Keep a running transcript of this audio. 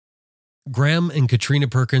Graeme and Katrina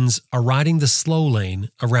Perkins are riding the slow lane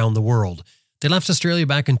around the world. They left Australia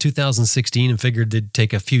back in 2016 and figured it'd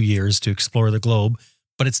take a few years to explore the globe,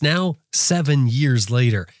 but it's now 7 years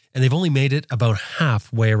later, and they've only made it about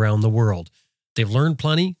halfway around the world. They've learned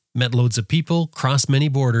plenty, met loads of people, crossed many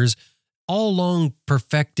borders, all along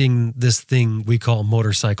perfecting this thing we call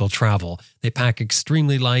motorcycle travel. They pack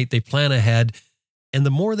extremely light, they plan ahead, and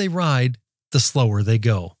the more they ride, the slower they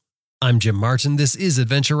go. I'm Jim Martin. This is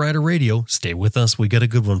Adventure Rider Radio. Stay with us. We got a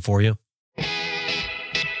good one for you.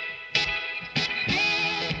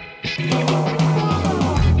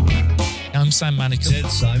 I'm Sam Manikin. Ted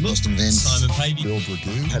Simon. Austin Vince. Simon Pavey. Bill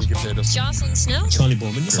Dragoon. Helga Peters. Jocelyn Snow. Charlie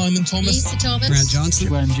Borman. Simon Thomas. Lisa Thomas. Grant Johnson.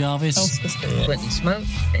 Graham Jarvis. Quentin Smoke,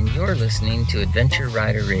 and you're listening to Adventure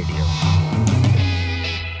Rider Radio.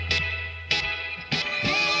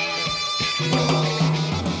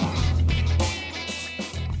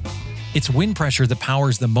 It's wind pressure that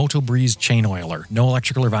powers the Moto Breeze chain oiler. No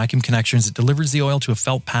electrical or vacuum connections. It delivers the oil to a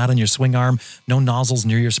felt pad on your swing arm. No nozzles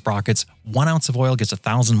near your sprockets. 1 ounce of oil gets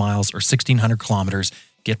 1,000 miles or 1,600 kilometers.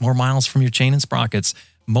 Get more miles from your chain and sprockets.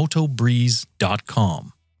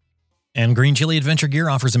 MotoBreeze.com. And Green Chili Adventure Gear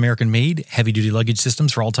offers American-made, heavy-duty luggage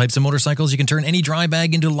systems for all types of motorcycles. You can turn any dry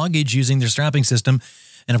bag into luggage using their strapping system.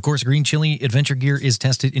 And of course, Green Chili Adventure Gear is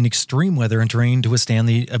tested in extreme weather and terrain to withstand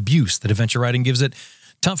the abuse that adventure riding gives it.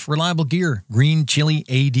 Tough, reliable gear,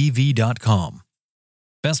 greenchiliadv.com.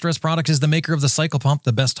 Best Rest Products is the maker of the Cycle Pump,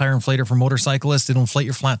 the best tire inflator for motorcyclists. It'll inflate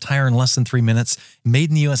your flat tire in less than 3 minutes.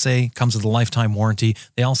 Made in the USA, comes with a lifetime warranty.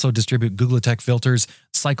 They also distribute Googletech filters,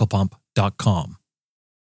 cyclepump.com.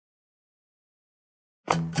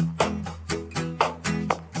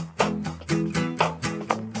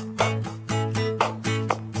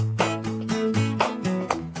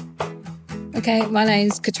 Okay, my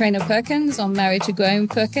name's Katrina Perkins. I'm married to Graeme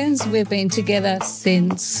Perkins. We've been together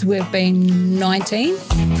since we've been 19.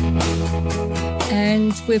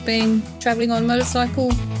 And we've been travelling on a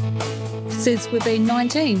motorcycle since we've been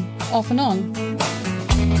 19, off and on.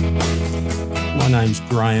 My name's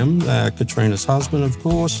Graeme, Katrina's husband, of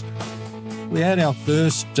course. We had our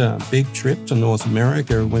first big trip to North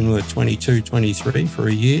America when we were 22, 23 for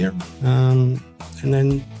a year, and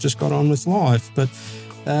then just got on with life. But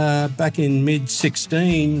back in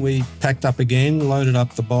mid-16, we packed up again, loaded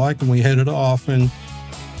up the bike, and we headed off. And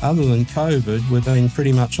other than COVID, we've been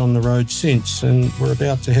pretty much on the road since, and we're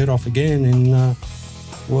about to head off again in a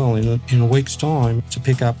week's time to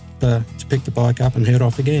pick the bike up and head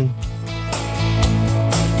off again.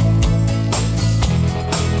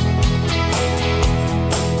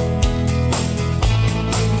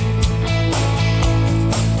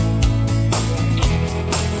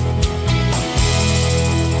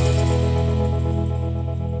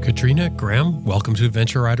 Katrina, Graeme, welcome to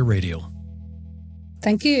Adventure Rider Radio.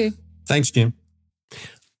 Thank you. Thanks, Jim.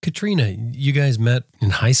 Katrina, you guys met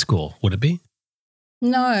in high school, would it be?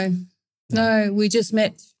 No, we just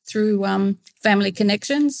met through family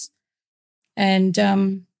connections. And,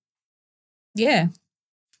 yeah.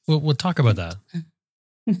 Well, we'll talk about that.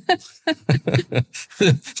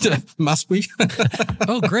 Must we?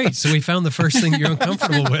 Oh, great. So we found the first thing you're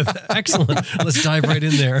uncomfortable with. Excellent. Let's dive right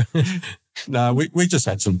in there. No, we just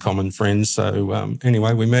had some common friends. So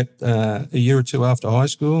anyway, we met a year or two after high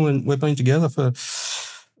school, and we've been together for,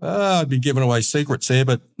 I'd be giving away secrets there,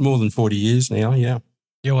 but more than 40 years now, yeah.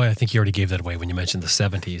 Yeah, well, I think you already gave that away when you mentioned the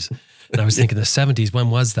 70s. And I was thinking the 70s,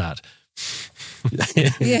 when was that?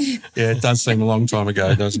 Yeah. Yeah, it does seem a long time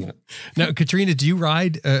ago, doesn't it? Now, Katrina, do you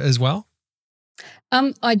ride as well?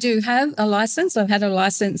 I do have a license. I've had a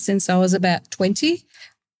license since I was about 20,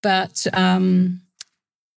 but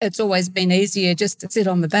it's always been easier just to sit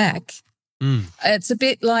on the back. It's a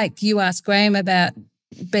bit like you asked Graeme about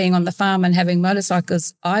being on the farm and having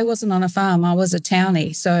motorcycles. I wasn't on a farm. I was a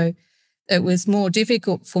townie. So it was more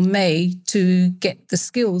difficult for me to get the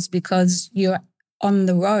skills because you're on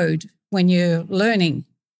the road when you're learning.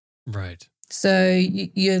 Right. So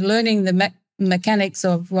you're learning the mechanics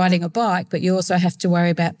of riding a bike, but you also have to worry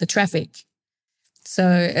about the traffic.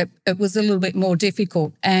 So it was a little bit more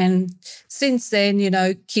difficult. And since then,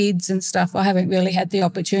 kids and stuff, I haven't really had the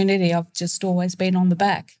opportunity. I've just always been on the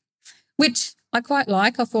back, which I quite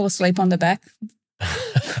like. I fall asleep on the back.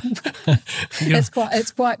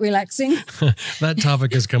 It's quite relaxing. That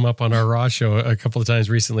topic has come up on our Raw show a couple of times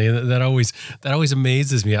recently, and that always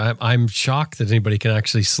amazes me. I'm shocked that anybody can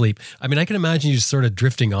actually sleep. I mean, I can imagine you just sort of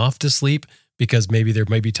drifting off to sleep because maybe there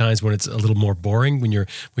might be times when it's a little more boring when you're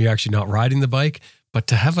actually not riding the bike. But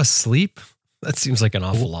to have a sleep, that seems like an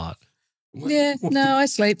awful lot. Yeah, no, I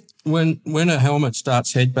sleep. When a helmet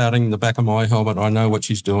starts headbutting the back of my helmet, I know what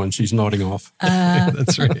she's doing. She's nodding off.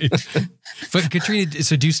 That's right. But Katrina,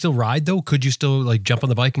 so do you still ride though? Could you still like jump on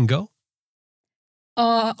the bike and go?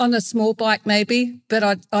 On a small bike maybe,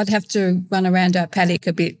 but I'd have to run around our paddock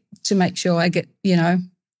a bit to make sure I get,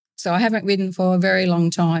 So I haven't ridden for a very long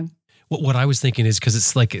time. What I was thinking is because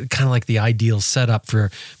it's like kind of like the ideal setup for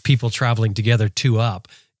people traveling together two up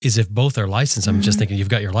is if both are licensed. I'm just thinking you've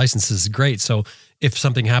got your licenses, great. So if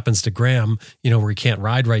something happens to Graeme, where he can't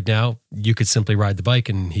ride right now, you could simply ride the bike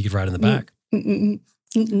and he could ride in the back.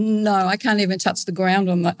 No, I can't even touch the ground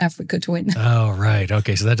on the Africa Twin. Oh, right.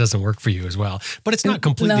 Okay. So that doesn't work for you as well. But it's not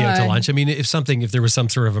completely out to lunch. I mean, if there was some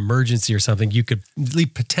sort of emergency or something, you could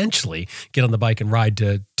potentially get on the bike and ride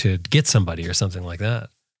to get somebody or something like that.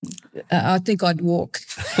 I think I'd walk.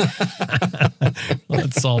 Well,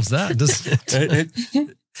 it solves that, doesn't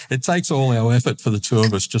it? It takes all our effort for the two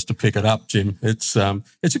of us just to pick it up, Jim. It's a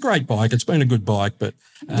great bike. It's been a good bike, but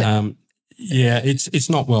it's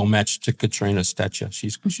not well matched to Katrina's stature.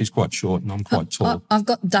 She's quite short and I'm quite tall. I've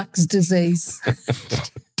got Duck's disease.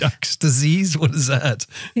 Duck's disease? What is that?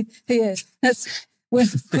 Yeah, that's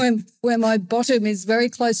where my bottom is very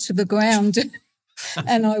close to the ground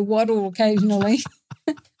and I waddle occasionally.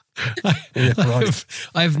 Yeah, right.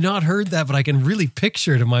 I've not heard that, but I can really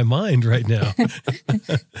picture it in my mind right now.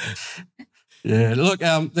 Yeah, look,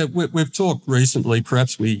 we've talked recently,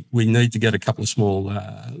 perhaps we need to get a couple of small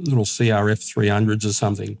little CRF 300s or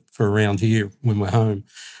something for around here when we're home.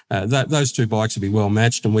 Those two bikes would be well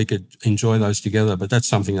matched and we could enjoy those together, but that's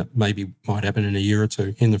something that maybe might happen in a year or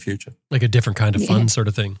two in the future. Like a different kind of fun sort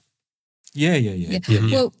of thing. Yeah.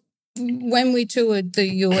 Well, when we toured the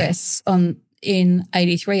US in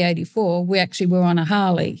 83, 84, we actually were on a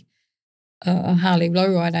Harley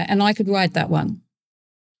lowrider, and I could ride that one.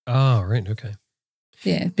 Oh, right. Okay.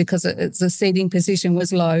 Yeah, because the seating position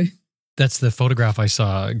was low. That's the photograph I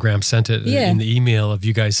saw. Graeme sent it in the email of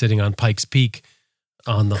you guys sitting on Pikes Peak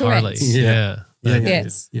on the Correct. Harley. Yeah.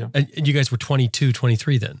 Yes. Yeah. And you guys were 22,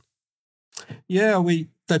 23 then? Yeah,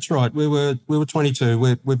 that's right. We were 22.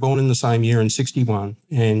 We're born in the same year in 61,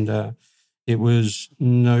 and it was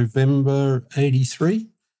November 83.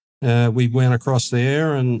 We went across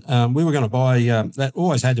there and we were going to buy, that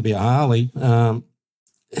always had to be a Harley.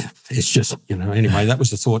 It's just, anyway, that was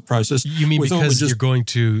the thought process. You mean because you're going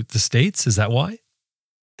to the States? Is that why?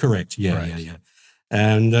 Correct. Yeah.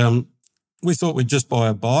 And we thought we'd just buy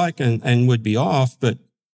a bike and we'd be off, but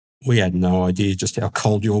we had no idea just how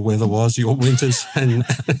cold your weather was, your winters. And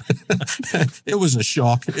it was a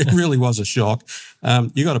shock. It really was a shock.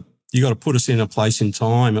 You got to put us in a place in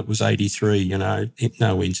time. It was 83,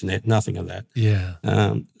 no internet, nothing of that. Yeah.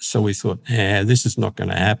 So we thought, this is not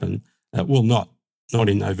going to happen. Well, not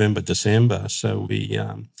in November, December. So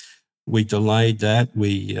we delayed that.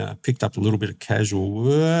 We picked up a little bit of casual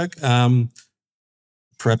work.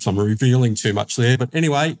 Perhaps I'm revealing too much there, but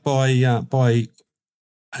anyway, by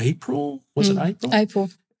April, was it April?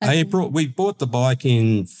 April. We bought the bike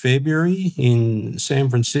in February in San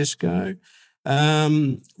Francisco.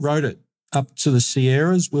 Rode it up to the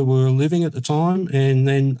Sierras where we were living at the time, and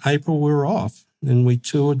then April we were off, and we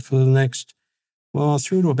toured for the next,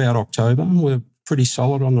 through to about October. We're pretty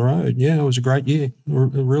solid on the road. Yeah, it was a great year. It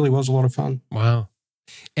really was a lot of fun. Wow.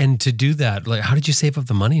 And to do that, how did you save up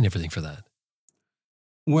the money and everything for that?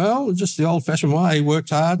 Well, just the old-fashioned way.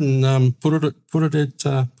 Worked hard and put it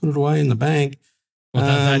away in the bank. Well,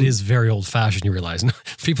 that is very old-fashioned, you realize.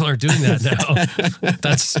 People aren't doing that now.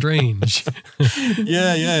 That's strange.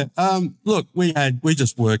 Yeah. Look, we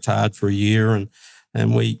just worked hard for a year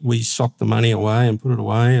and we socked the money away and put it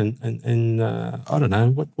away and I don't know,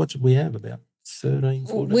 what did we have, about 13,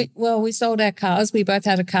 14? We sold our cars. We both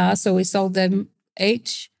had a car, so we sold them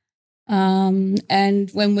each.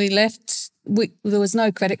 And when we left, there was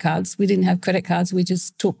no credit cards. We didn't have credit cards. We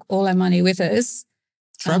just took all our money with us.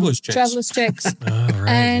 Traveller's checks. Oh, right,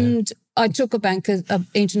 and I took a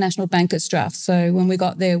international banker's draft. So when we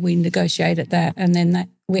got there, we negotiated that, and then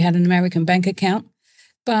we had an American bank account.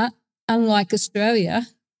 But unlike Australia,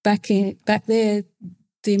 back there,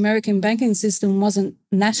 the American banking system wasn't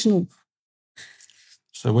national.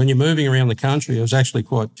 So when you're moving around the country, it was actually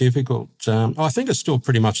quite difficult. I think it's still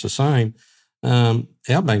pretty much the same.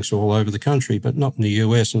 Our banks are all over the country, but not in the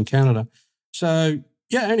US and Canada. So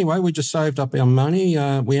anyway, we just saved up our money.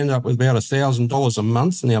 We ended up with about $1,000 a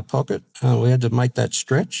month in our pocket. We had to make that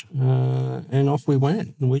stretch, and off we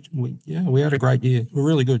went. We had a great year. We're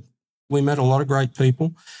really good. We met a lot of great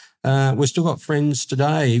people. We've still got friends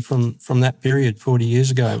today from that period 40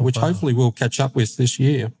 years ago, which hopefully we'll catch up with this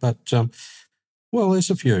year. But, there's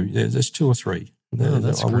a few. There's two or three.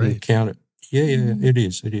 That's I wouldn't count it. Yeah, it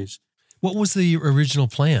is. It is. What was the original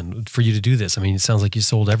plan for you to do this? I mean, it sounds like you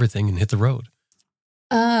sold everything and hit the road.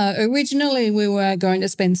 Originally, we were going to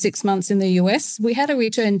spend 6 months in the US. We had a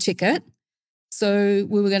return ticket. So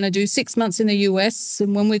we were going to do 6 months in the US.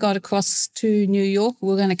 And when we got across to New York, we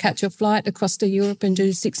were going to catch a flight across to Europe and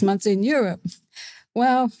do 6 months in Europe.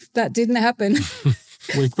 Well, that didn't happen.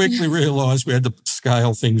 We quickly realised we had to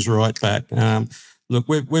scale things right back. Look,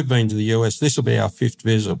 we've been to the US. This will be our 5th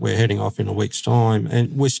visit. We're heading off in a week's time,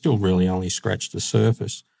 and we're still really only scratched the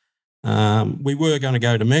surface. We were going to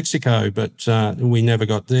go to Mexico, but we never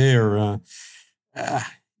got there.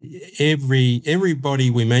 Everybody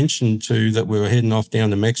we mentioned to that we were heading off down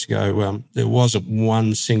to Mexico, there wasn't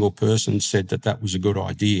one single person said that was a good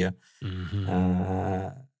idea. Mm-hmm.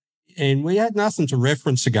 And we had nothing to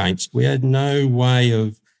reference against. We had no way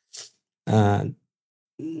of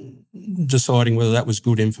deciding whether that was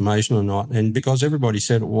good information or not. And because everybody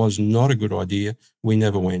said it was not a good idea, we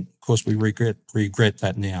never went. Of course, we regret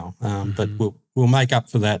that now, but we'll make up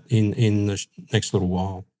for that in the next little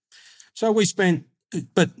while. So we spent,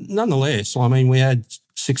 but nonetheless, I mean, we had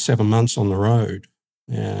 6-7 months on the road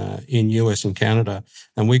in US and Canada,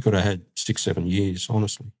 and we could have had 6-7 years,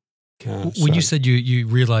 honestly. When you said you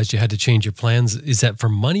realized you had to change your plans, is that for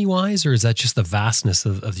money-wise, or is that just the vastness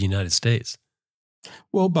of the United States?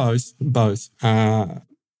 Well, both.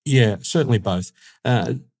 Yeah, certainly both.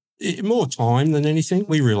 More time than anything.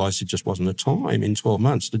 We realised it just wasn't a time in 12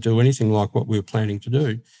 months to do anything like what we were planning to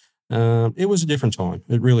do. It was a different time.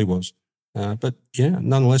 It really was. But yeah,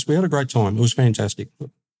 nonetheless, we had a great time. It was fantastic.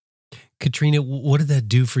 Katrina, what did that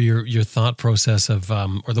do for your thought process of,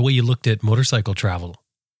 or the way you looked at motorcycle travel?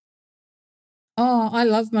 Oh, I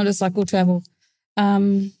love motorcycle travel.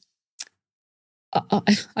 I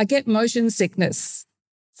get motion sickness.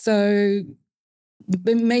 So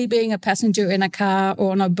me being a passenger in a car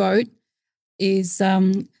or on a boat is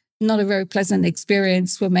not a very pleasant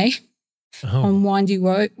experience for me on windy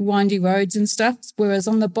roads and stuff. Whereas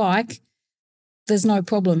on the bike, there's no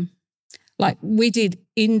problem. Like we did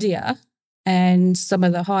India and some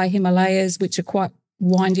of the high Himalayas, which are quite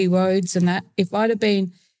windy roads and that. If I'd have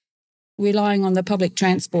been relying on the public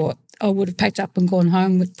transport, I would have packed up and gone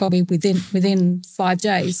home probably within 5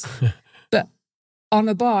 days. But on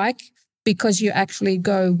a bike, because you actually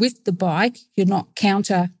go with the bike, you're not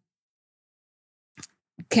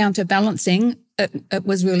counterbalancing, it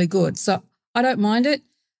was really good. So I don't mind it.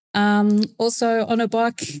 Also on a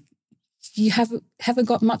bike, you haven't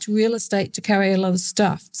got much real estate to carry a lot of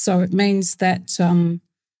stuff. So it means that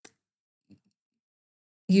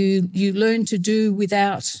you learn to do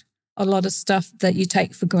without a lot of stuff that you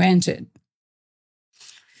take for granted.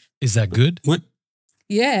 Is that good? What?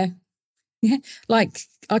 Yeah. Like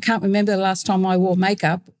I can't remember the last time I wore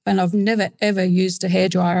makeup, and I've never, ever used a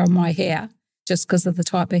hairdryer on my hair just because of the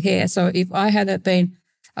type of hair. So if I hadn't been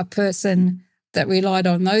a person that relied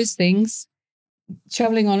on those things,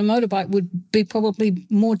 travelling on a motorbike would be probably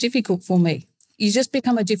more difficult for me. You just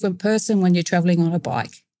become a different person when you're travelling on a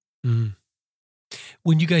bike. Mm.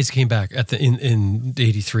 When you guys came back in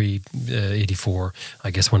 83, 84,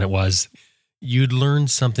 I guess when it was, you'd learned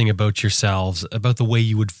something about yourselves, about the way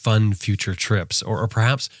you would fund future trips, or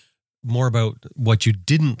perhaps more about what you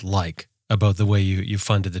didn't like about the way you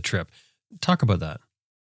funded the trip. Talk about that.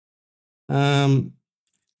 When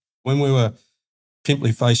we were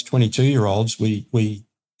pimply-faced 22-year-olds, we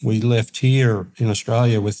left here in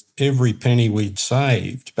Australia with every penny we'd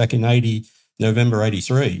saved back in November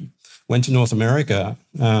 83. Went to North America.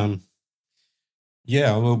 We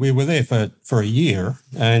were there for a year,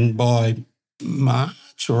 and by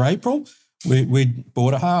March or April, we'd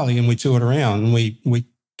bought a Harley and we toured around. And we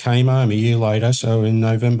came home a year later, so in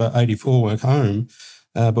November 84 we're home,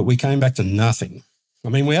 but we came back to nothing. I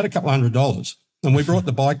mean, we had a couple $100, and we brought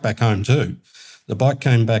the bike back home too. The bike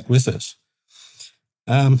came back with us.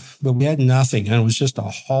 But we had nothing, and it was just a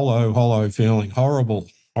hollow feeling, horrible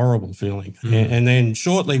feeling. Mm. And then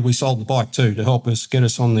shortly we sold the bike too to help us get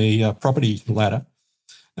us on the property ladder.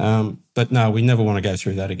 But no, we never want to go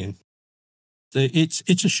through that again.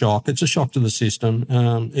 It's a shock. It's a shock to the system.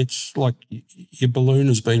 It's like your balloon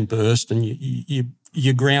has been burst and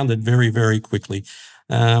you're grounded very, very quickly.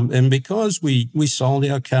 And because we sold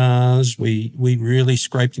our cars, we really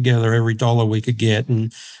scraped together every dollar we could get.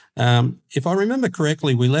 And if I remember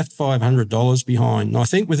correctly, we left $500 behind. And I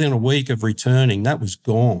think within a week of returning, that was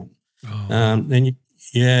gone. Oh.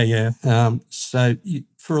 So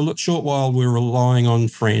for a short while, we were relying on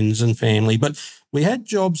friends and family, but we had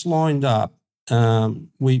jobs lined up.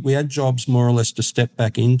 We had jobs more or less to step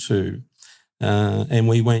back into, and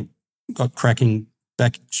we got cracking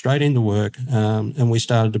back straight into work, and we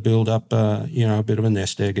started to build up, a bit of a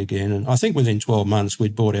nest egg again. And I think within 12 months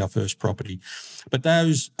we'd bought our first property. But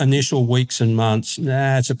those initial weeks and months,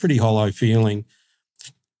 it's a pretty hollow feeling.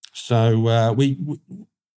 So we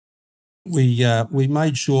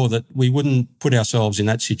made sure that we wouldn't put ourselves in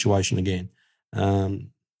that situation again.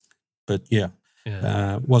 But it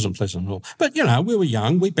wasn't pleasant at all. But we were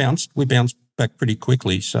young. We bounced back pretty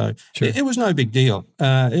quickly. So it was no big deal.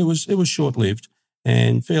 It was short lived,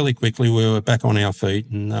 and fairly quickly we were back on our feet,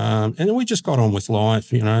 and we just got on with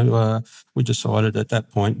life. We decided at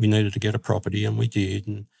that point we needed to get a property, and we did.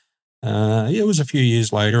 And it was a few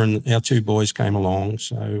years later, and our two boys came along.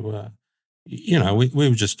 So we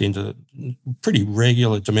were just into pretty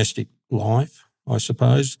regular domestic life, I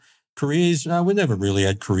suppose. Careers, no, we never really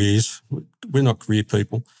had careers. We're not career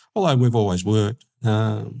people, although we've always worked.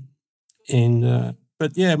 But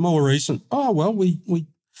more recent.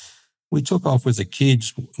 We took off with the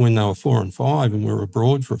kids when they were 4 and 5, and we were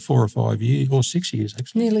abroad for 4 or 5 years, or 6 years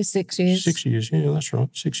actually. Nearly 6 years. 6 years, yeah, that's right,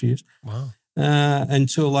 6 years. Wow.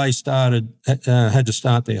 Until they had to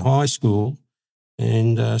start their high school.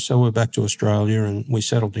 And so we're back to Australia and we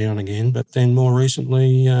settled down again. But then more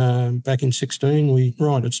recently, back in 2016,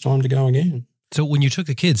 it's time to go again. So when you took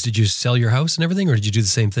the kids, did you sell your house and everything, or did you do the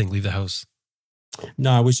same thing, leave the house?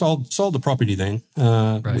 No, we sold the property then.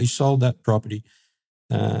 Right. We sold that property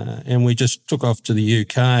and we just took off to the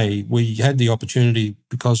UK. We had the opportunity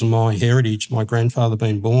because of my heritage, my grandfather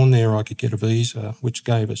being born there, I could get a visa, which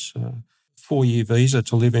gave us a 4-year visa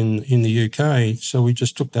to live in the UK. So we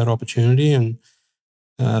just took that opportunity and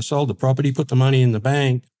sold the property, put the money in the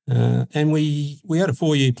bank, and we had a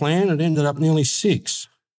 4-year plan. It ended up nearly 6.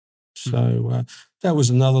 So that was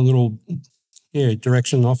another little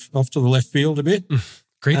direction off to the left field a bit.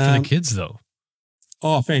 Great for the kids, though.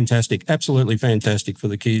 Oh, fantastic. Absolutely fantastic for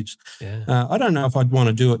the kids. Yeah. I don't know if I'd want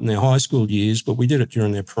to do it in their high school years, but we did it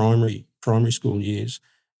during their primary school years.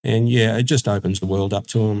 And, it just opens the world up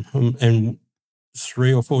to them. And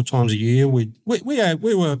 3 or 4 times a year, we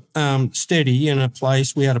were steady in a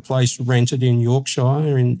place. We had a place rented in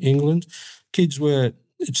Yorkshire in England. Kids were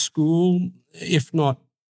at school, if not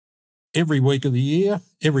every week of the year,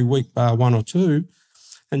 every week bar 1 or 2.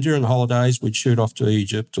 And during the holidays, we'd shoot off to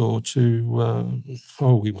Egypt or to,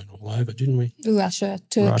 we went all over, didn't we? Russia,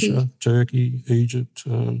 Turkey, Egypt,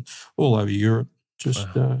 all over Europe,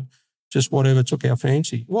 just whatever took our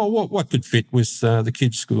fancy. Well, what could fit with the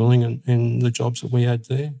kids' schooling and the jobs that we had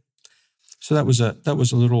there. So that was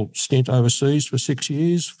a little stint overseas for 6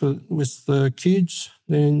 years with the kids,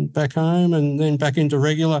 then back home and then back into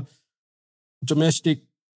regular domestic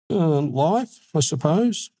life, I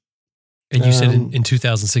suppose. And you said in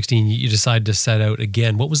 2016 you decided to set out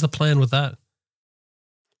again. What was the plan with that?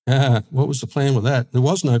 What was the plan with that? There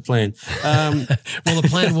was no plan. Well, the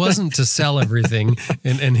plan wasn't to sell everything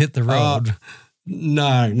and hit the road.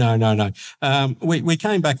 No. We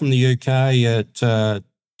came back from the UK at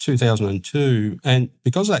 2002, and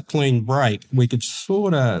because of that clean break, we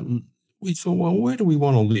thought, well, where do we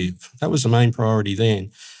want to live? That was the main priority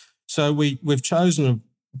then. So we've chosen a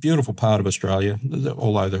beautiful part of Australia,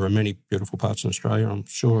 although there are many beautiful parts in Australia, I'm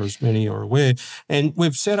sure as many are aware. And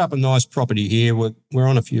we've set up a nice property here. We're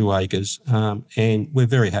on a few acres and we're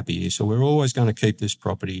very happy here. So we're always going to keep this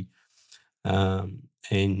property. And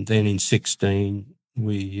then in 2016,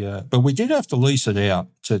 but we did have to lease it out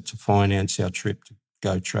to finance our trip to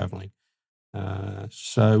go travelling.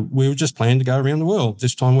 So we were just planning to go around the world.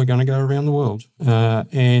 This time we're going to go around the world.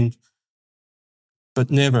 But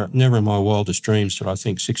never in my wildest dreams did I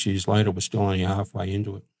think 6 years later we're still only halfway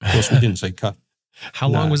into it. Of course, we didn't see cut. How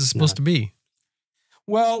long was it supposed to be?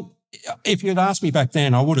 Well, if you'd asked me back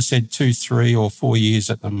then, I would have said 2, 3 or 4 years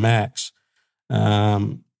at the max. But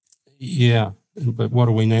what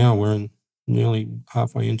are we now? We're nearly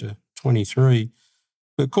halfway into 23.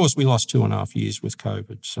 But of course, we lost 2.5 years with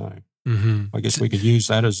COVID. So I guess we could use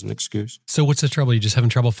that as an excuse. So what's the trouble? You just having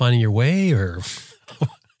trouble finding your way, or...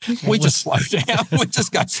 We just slow down. We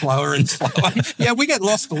just go slower and slower. Yeah, we get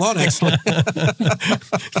lost a lot, actually.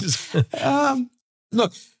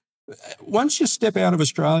 Look, once you step out of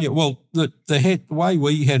Australia, well, the way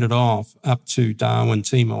we headed off up to Darwin,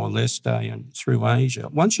 Timor-Leste and through Asia,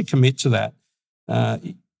 once you commit to that,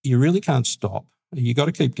 you really can't stop. You got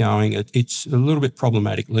to keep going. It's a little bit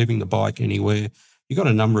problematic leaving the bike anywhere. You've got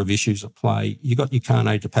a number of issues at play. You got your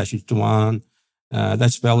carnet de passage douane.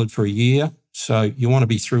 That's valid for a year. So you want to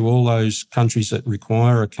be through all those countries that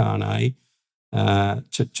require a carnet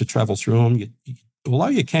to travel through them. Although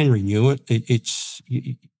you can renew it,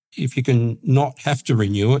 if you can not have to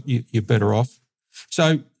renew it, you're better off.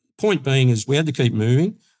 So point being is we had to keep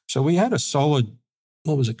moving. So we had a solid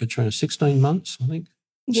what was it, Katrina, 16 months, I think?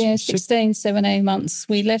 Yeah, 16, 17 months.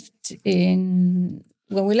 We left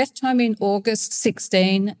home in August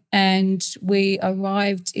 16 and we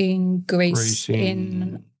arrived in Greece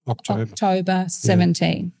in October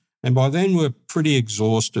 17. Yeah. And by then we're pretty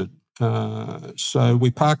exhausted. So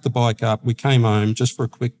we parked the bike up. We came home just for a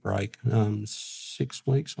quick break. 6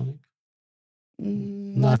 weeks, I think.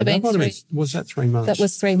 Was that 3 months? That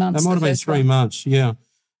was 3 months. That might have been 3 months, yeah.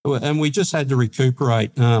 And we just had to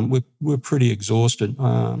recuperate. We're pretty exhausted.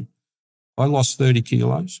 I lost 30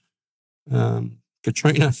 kilos.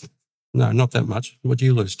 Katrina, no, not that much. What did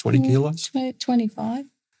you lose, 20 kilos? 25.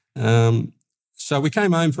 So we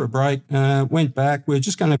came home for a break, went back. We were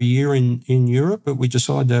just going to have a year in Europe, but we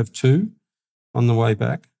decided to have 2 on the way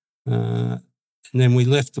back. And then we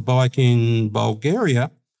left the bike in Bulgaria,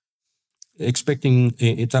 expecting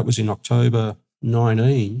that was in October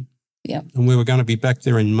 19. Yeah. And we were going to be back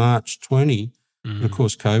there in March 20. And of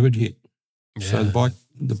course, COVID hit. Yeah. So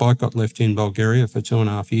the bike got left in Bulgaria for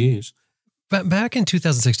 2.5 years. But back in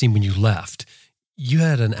 2016, when you left, you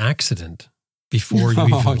had an accident before you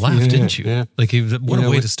even left, didn't you? Yeah. Like, what a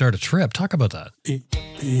way to start a trip. Talk about that.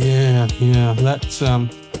 Yeah. That's,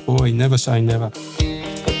 boy, never say never.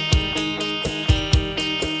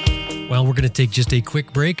 Well, we're going to take just a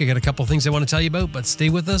quick break. I got a couple things I want to tell you about, but stay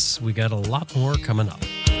with us. We got a lot more coming up.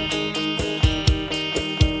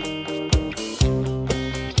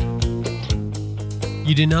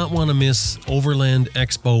 You do not want to miss Overland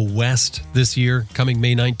Expo West this year, coming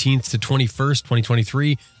May 19th to 21st,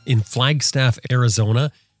 2023 in Flagstaff,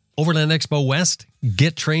 Arizona. Overland Expo West,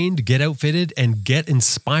 get trained, get outfitted, and get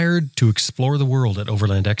inspired to explore the world at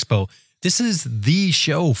Overland Expo. This is the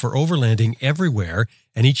show for overlanding everywhere,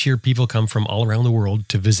 and each year people come from all around the world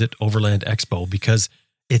to visit Overland Expo because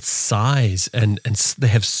its size and they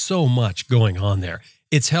have so much going on there.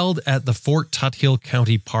 It's held at the Fort Tuthill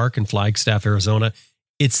County Park in Flagstaff, Arizona.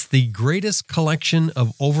 It's the greatest collection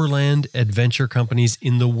of overland adventure companies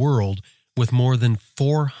in the world with more than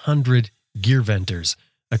 400 gear vendors,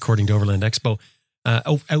 according to Overland Expo.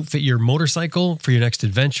 Outfit your motorcycle for your next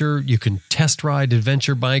adventure. You can test ride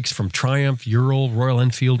adventure bikes from Triumph, Ural, Royal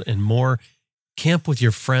Enfield, and more. Camp with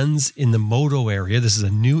your friends in the moto area. This is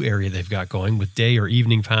a new area they've got going with day or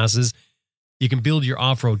evening passes. You can build your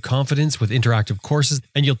off-road confidence with interactive courses,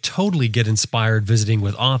 and you'll totally get inspired visiting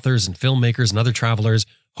with authors and filmmakers and other travelers,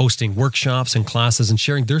 hosting workshops and classes and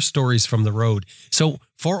sharing their stories from the road. So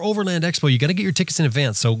for Overland Expo, you got to get your tickets in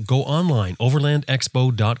advance. So go online,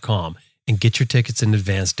 overlandexpo.com, and get your tickets in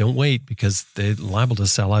advance. Don't wait because they're liable to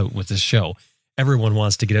sell out with this show. Everyone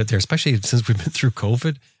wants to get out there, especially since we've been through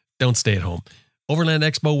COVID. Don't stay at home. Overland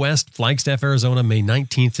Expo West, Flagstaff, Arizona, May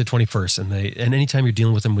 19th to 21st. And anytime you're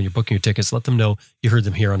dealing with them when you're booking your tickets, let them know you heard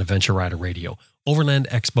them here on Adventure Rider Radio.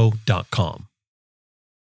 Overlandexpo.com.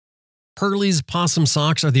 Hurley's Possum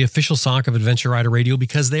Socks are the official sock of Adventure Rider Radio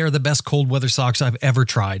because they are the best cold weather socks I've ever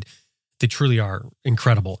tried. They truly are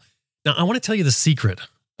incredible. Now, I want to tell you the secret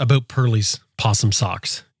about Hurley's Possum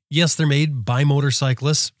Socks. Yes, they're made by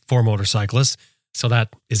motorcyclists for motorcyclists, so that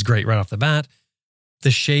is great right off the bat. The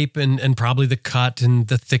shape and probably the cut and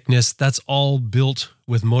the thickness, that's all built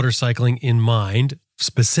with motorcycling in mind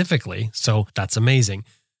specifically, so that's amazing.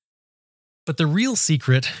 But the real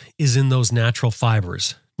secret is in those natural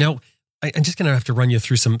fibers. Now, I'm just going to have to run you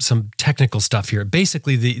through some technical stuff here.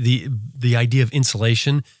 Basically, the idea of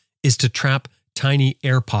insulation is to trap tiny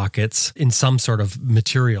air pockets in some sort of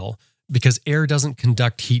material because air doesn't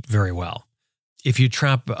conduct heat very well. If you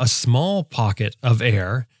trap a small pocket of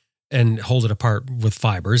air and hold it apart with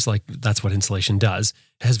fibers, like that's what insulation does,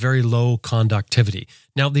 it has very low conductivity.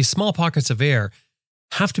 Now, these small pockets of air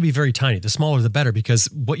have to be very tiny. The smaller, the better, because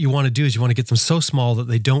what you want to do is you want to get them so small that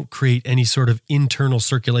they don't create any sort of internal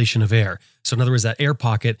circulation of air. So in other words, that air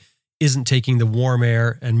pocket isn't taking the warm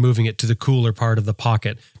air and moving it to the cooler part of the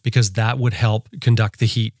pocket because that would help conduct the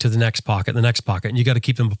heat to the next pocket, And you got to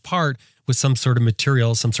keep them apart with some sort of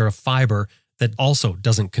material, some sort of fiber that also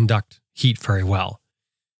doesn't conduct heat very well.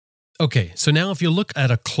 Okay, so now if you look at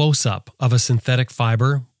a close-up of a synthetic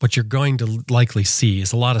fiber, what you're going to likely see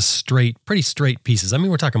is a lot of pretty straight pieces. I mean,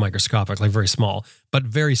 we're talking microscopic, like very small, but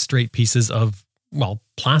very straight pieces of,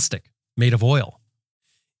 plastic made of oil.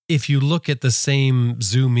 If you look at the same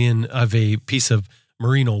zoom in of a piece of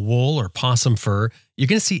merino wool or possum fur, you're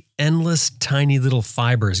going to see endless tiny little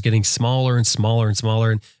fibers getting smaller and smaller and smaller,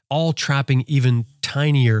 and all trapping even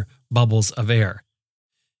tinier bubbles of air.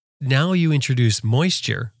 Now you introduce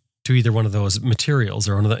moisture to either one of those materials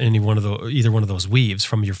or either one of those weaves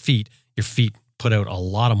from your feet. Your feet put out a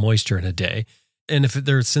lot of moisture in a day. And if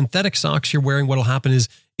they're synthetic socks you're wearing, what'll happen is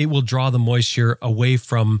it will draw the moisture away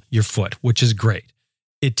from your foot, which is great.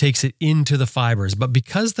 it takes it into the fibers. But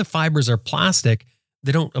because the fibers are plastic,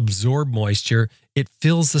 they don't absorb moisture. It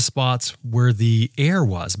fills the spots where the air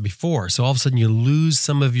was before. So all of a sudden you lose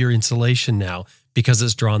some of your insulation now because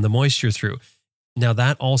it's drawn the moisture through. Now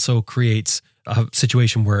that also creates a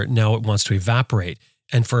situation where now it wants to evaporate.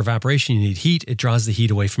 And for evaporation, you need heat. It draws the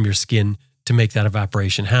heat away from your skin to make that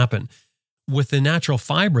evaporation happen. With the natural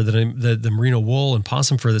fiber, the merino wool and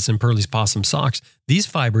possum fur that's in Pearlie's Possum Socks, these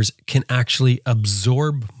fibers can actually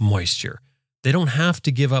absorb moisture. They don't have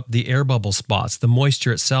to give up the air bubble spots. The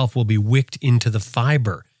moisture itself will be wicked into the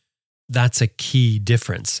fiber. That's a key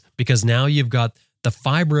difference because now you've got the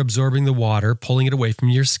fiber absorbing the water, pulling it away from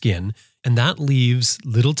your skin, and that leaves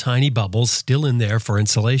little tiny bubbles still in there for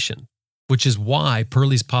insulation, which is why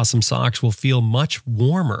Pearlie's Possum Socks will feel much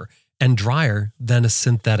warmer and drier than a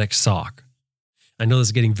synthetic sock. I know this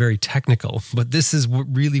is getting very technical, but this is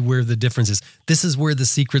really where the difference is. This is where the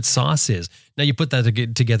secret sauce is. Now you put that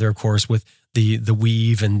together, of course, with the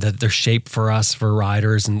weave and their shape for us, for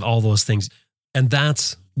riders and all those things. And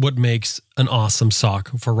that's what makes an awesome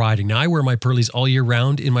sock for riding. Now I wear my Pearlies all year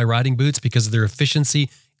round in my riding boots because of their efficiency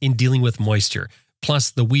in dealing with moisture.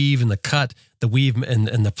 Plus the weave and the cut, the weave and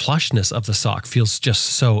the plushness of the sock feels just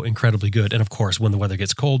so incredibly good. And of course, when the weather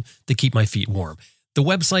gets cold, they keep my feet warm. The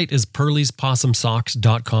website is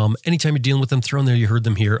pearliespossumsocks.com. Anytime you're dealing with them, throw in there you heard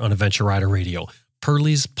them here on Adventure Rider Radio.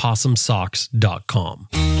 pearliespossumsocks.com.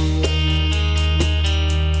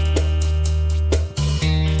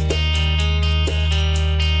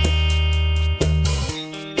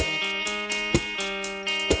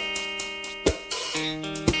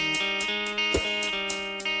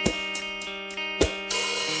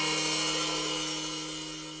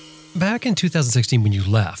 Back in 2016 when you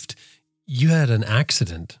left, you had an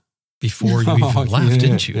accident before you even left,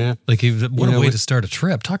 didn't you? Yeah. Like, what a way to start a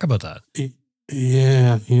trip. Talk about that.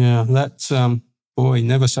 Yeah. That's, boy,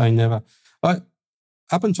 never say never. Up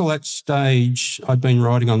until that stage, I'd been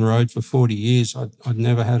riding on the road for 40 years. I'd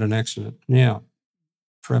never had an accident. Now,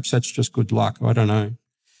 perhaps that's just good luck. I don't know.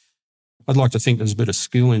 I'd like to think there's a bit of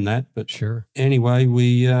skill in that, but sure. Anyway,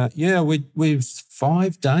 we've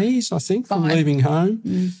 5 days, I think, from leaving home.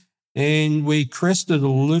 Mm. And we crested a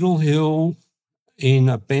little hill in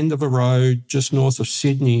a bend of a road just north of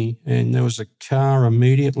Sydney, and there was a car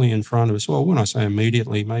immediately in front of us. Well, when I say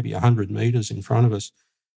immediately, maybe 100 metres in front of us,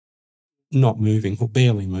 not moving or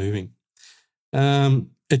barely moving.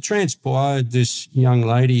 It transpired this young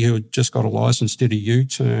lady who had just got a licence did a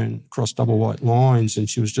U-turn across double white lines, and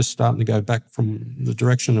she was just starting to go back from the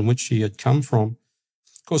direction in which she had come from.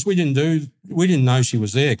 Of course, we didn't know she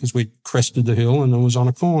was there because we'd crested the hill and it was on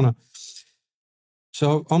a corner.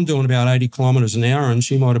 So I'm doing about 80 kilometres an hour and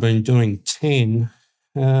she might have been doing 10.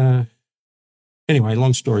 Anyway,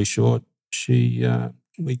 long story short, we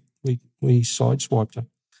sideswiped her,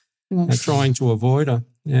 trying to avoid her.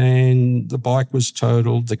 And the bike was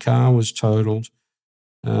totaled, the car was totaled.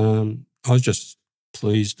 I was just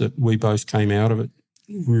pleased that we both came out of it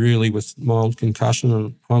really with mild concussion,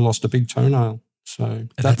 and I lost a big toenail. So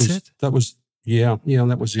that was it. That was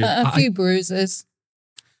it. A few bruises.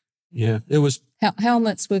 Yeah, it was.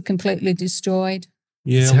 Helmets were completely destroyed.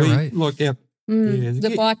 Yeah, right?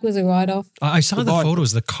 The bike was a write-off. I saw the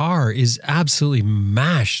photos. The car is absolutely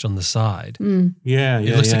mashed on the side. Mm. Yeah,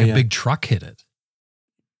 it looks like a big truck hit it.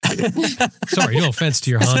 Sorry, no offense to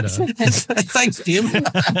your Honda. Thanks, Tim.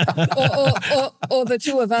 or the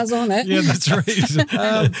two of us on it. Yeah, that's right.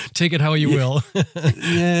 Take it how you will.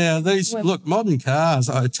 Look, modern cars,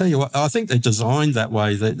 I tell you what, I think they're designed that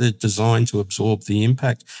way. They're designed to absorb the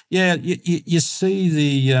impact. Yeah, you see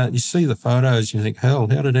the photos, you think, hell,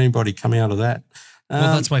 how did anybody come out of that?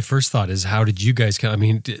 Well, that's my first thought is how did you guys come? I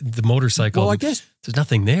mean, the motorcycle, well, I guess there's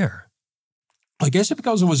nothing there. I guess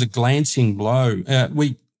because it was a glancing blow.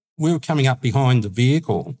 We were coming up behind the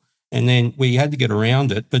vehicle and then we had to get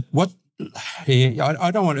around it. But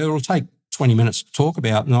I don't want, it'll take 20 minutes to talk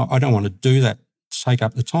about, and I don't want to do that, to take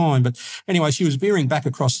up the time. But anyway, she was veering back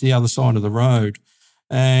across the other side of the road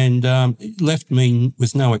and left me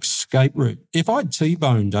with no escape route. If I'd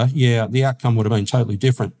T-boned her, the outcome would have been totally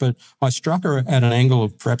different. But I struck her at an angle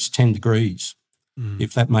of perhaps 10 degrees,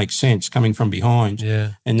 if that makes sense, coming from behind.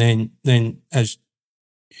 Yeah. And then and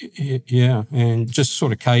just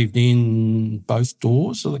sort of caved in both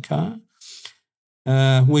doors of the car.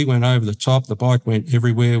 We went over the top. The bike went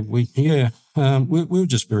everywhere. We were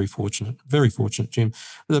just very fortunate, Jim.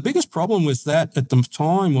 The biggest problem with that at the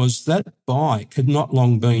time was that bike had not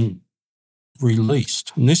long been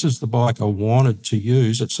released, and this is the bike I wanted to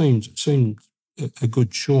use. It seemed a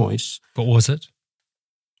good choice. What was it?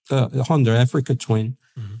 The Honda Africa Twin.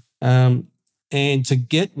 Mm-hmm. And to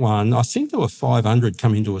get one, I think there were 500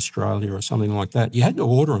 coming to Australia or something like that. You had to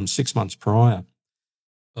order them 6 months prior.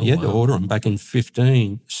 Oh, You had to wow. order them back in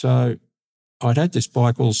 15. So I'd had this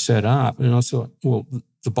bike all set up, and I thought, well,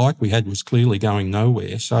 the bike we had was clearly going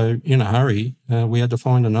nowhere. So in a hurry, we had to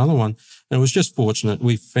find another one. And it was just fortunate.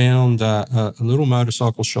 We found a little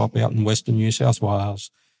motorcycle shop out in Western New South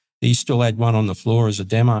Wales. He still had one on the floor as a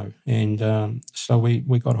demo. And so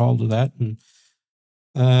we got hold of that. And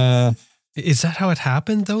Is that how it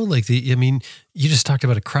happened, though? Like, you just talked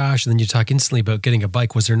about a crash, and then you talk instantly about getting a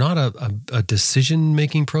bike. Was there not a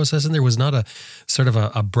decision-making process, and there was not a sort of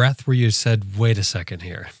a breath where you said, wait a second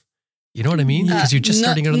here? You know what I mean? Because you're just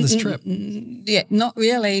starting out on this trip. Yeah, not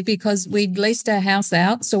really, because we'd leased our house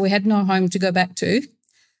out, so we had no home to go back to.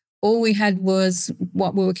 All we had was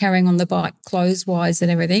what we were carrying on the bike, clothes-wise and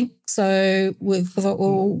everything. So we thought,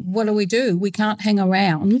 well, what do? We can't hang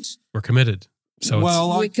around. We're committed. So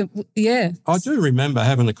I do remember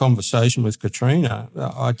having a conversation with Katrina.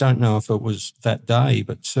 I don't know if it was that day,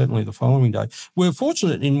 but certainly the following day. We were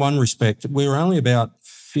fortunate in one respect. We were only about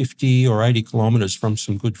 50 or 80 kilometres from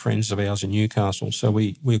some good friends of ours in Newcastle, so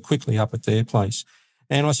we were quickly up at their place.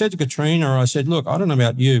 And I said to Katrina, I said, look, I don't know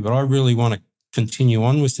about you, but I really want to continue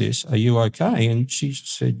on with this. Are you okay? And she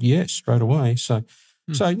said yes straight away. So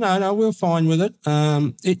no, we're fine with it.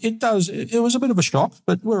 It was a bit of a shock,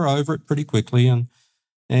 but we're over it pretty quickly.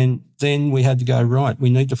 And then we had to go, right, we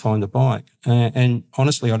need to find a bike. And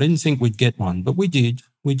honestly, I didn't think we'd get one, but we did.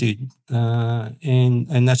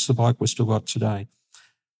 And that's the bike we've still got today.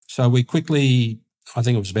 So we quickly, I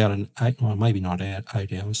think it was about 8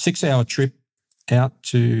 hours, 6 hour trip out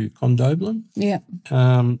to Condobolin. Yeah.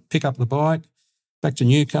 Pick up the bike, back to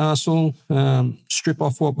Newcastle, strip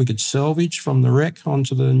off what we could salvage from the wreck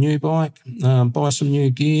onto the new bike, buy some new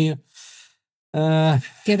gear.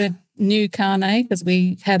 Get a new carnet, because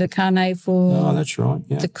we had a carnet for that's right,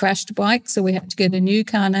 yeah. the crashed bike, so we had to get a new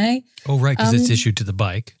carnet. Oh, right, because it's issued to the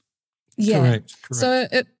bike. Yeah. Correct. So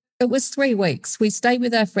it was 3 weeks. We stayed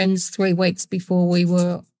with our friends 3 weeks before we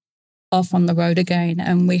were off on the road again,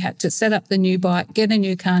 and we had to set up the new bike, get a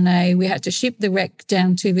new carnet. We had to ship the wreck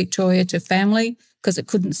down to Victoria to family because it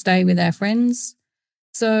couldn't stay with our friends.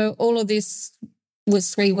 So all of this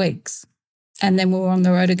was 3 weeks, and then we were on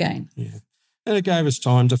the road again. Yeah, and it gave us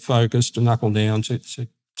time to focus, to knuckle down, to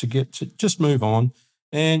get to just move on.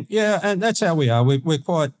 And and that's how we are. We're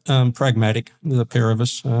quite pragmatic, the pair of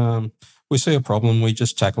us. We see a problem, we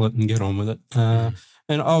just tackle it and get on with it.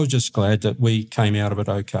 And I was just glad that we came out of it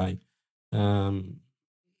okay. And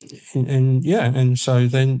so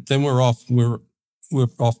then we're off. We're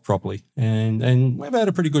off properly, and we've had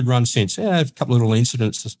a pretty good run since. Yeah, a couple of little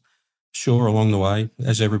incidents, sure, along the way,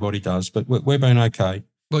 as everybody does, but we've been okay.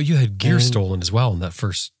 Well, you had gear stolen as well in that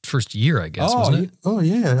first year, I guess, wasn't it? Oh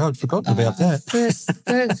yeah, I'd forgotten about that.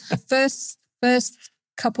 First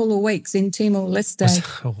couple of weeks in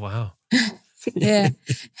Timor-Leste. Oh wow. Yeah.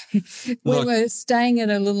 We were staying at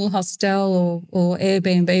a little hostel or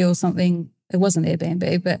Airbnb or something. It wasn't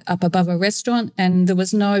Airbnb, but up above a restaurant, and there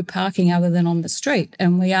was no parking other than on the street.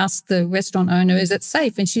 And we asked the restaurant owner, is it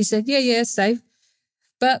safe? And she said, yeah, safe.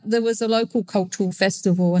 But there was a local cultural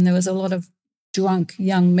festival, and there was a lot of drunk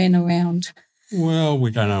young men around. Well,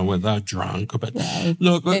 we don't know whether they're drunk, but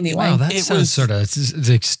look. Anyway, wow, that sounds sort of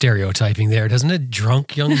like stereotyping there, doesn't it?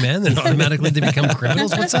 Drunk young men, and automatically they become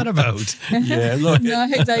criminals. What's that about? Yeah, look. No,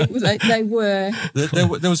 they were.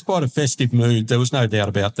 There was quite a festive mood. There was no doubt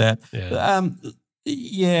about that.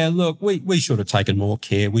 Yeah. Look, we should have taken more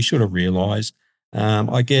care. We should have realised.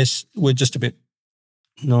 I guess we're just a bit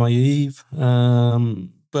naive,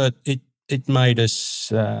 but it made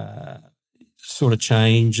us sort of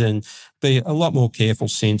change and be a lot more careful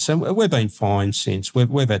since, and we've been fine since.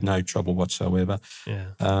 We've had no trouble whatsoever.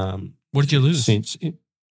 Yeah. What did you lose since? We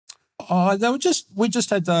just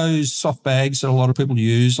had those soft bags that a lot of people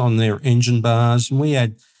use on their engine bars, and we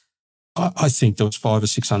had, I think there was $500 or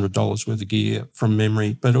 $600 worth of gear from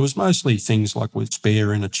memory, but it was mostly things like with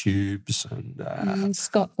spare inner tubes and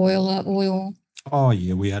Scott oil. Oh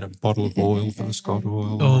yeah, we had a bottle of oil for the Scott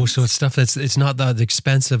oil. Oh, so it's stuff it's not that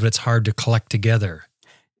expensive, but it's hard to collect together.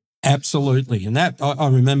 Absolutely, and that I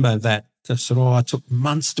remember that. I took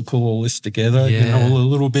months to pull all this together. Yeah. All the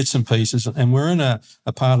little bits and pieces. And we're in a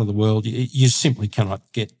part of the world you simply cannot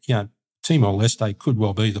get. Timor-Leste could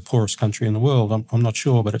well be the poorest country in the world. I'm not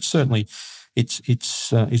sure, but it's certainly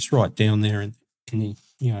it's right down there in the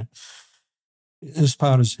as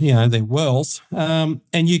part of their wealth, and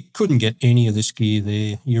you couldn't get any of this gear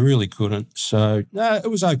there. You really couldn't. So no, it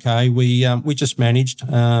was okay. We just managed.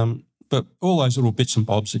 But all those little bits and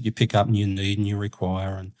bobs that you pick up and you need and you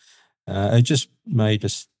require, and it just made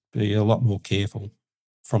us be a lot more careful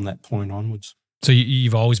from that point onwards. So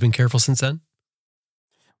you've always been careful since then?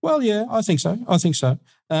 Well, yeah, I think so.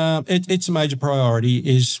 It's a major priority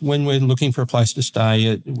is when we're looking for a place to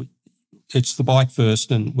stay, it's the bike first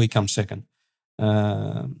and we come second,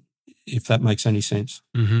 if that makes any sense.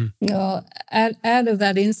 Mm-hmm. No, out of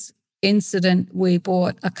that incident, we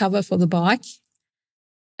bought a cover for the bike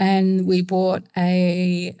and we bought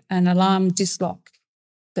an alarm disc lock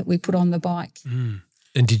that we put on the bike. Mm.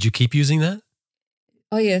 And did you keep using that?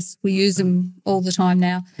 Oh, yes, we use them all the time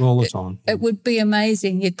now. All the time. It would be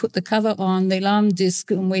amazing. You'd put the cover on the alarm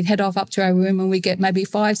disc and we'd head off up to our room and we'd get maybe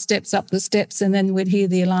 5 steps up the steps and then we'd hear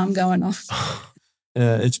the alarm going off.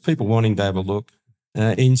 It's people wanting to have a look.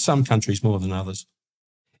 In some countries more than others.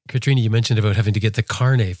 Katrina, you mentioned about having to get the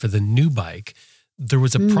carnet for the new bike. There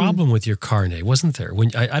was a problem with your carnet, wasn't there?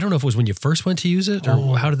 When I don't know if it was when you first went to use it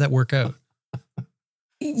or how did that work out?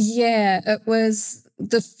 Yeah, it was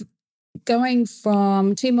going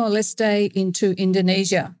from Timor-Leste into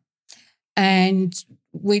Indonesia, and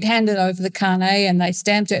we'd handed over the carnet and they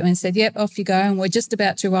stamped it and said, yep, off you go, and we're just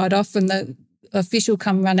about to ride off and the official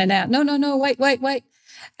come running out. No, wait.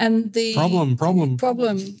 And the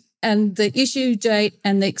problem and the issue date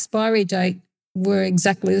and the expiry date were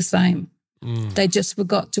exactly the same. They just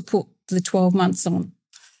forgot to put the 12 months on.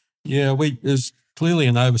 Yeah, there's clearly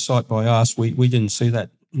an oversight by us. We didn't see that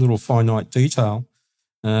little finite detail.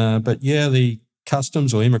 But yeah, the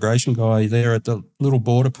customs or immigration guy there at the little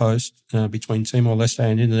border post between Timor-Leste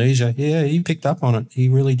and Indonesia, yeah, he picked up on it. He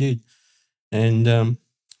really did. And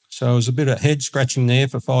so it was a bit of head scratching there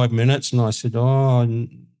for 5 minutes. And I said,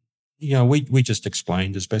 we just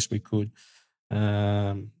explained as best we could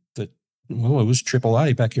that, well, it was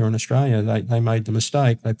AAA back here in Australia. They made the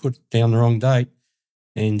mistake. They put down the wrong date.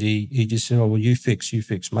 And he just said, well, you fix.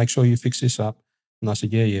 Make sure you fix this up. And I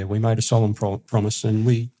said, yeah, we made a solemn promise. And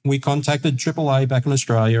we contacted AAA back in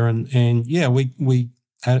Australia and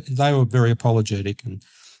they were very apologetic and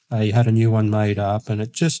they had a new one made up. And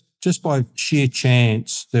it just by sheer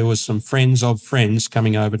chance, there was some friends of friends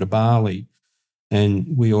coming over to Bali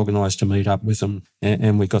and we organised to meet up with them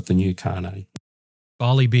and we got the new carnet.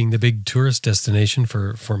 Bali being the big tourist destination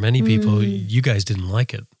for many people, you guys didn't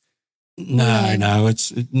like it. No, it's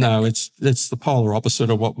the polar opposite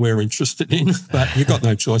of what we're interested in, but you've got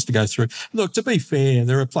no choice to go through. Look, to be fair,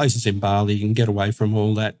 there are places in Bali you can get away from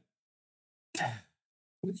all that,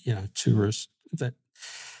 tourist, that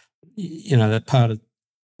part of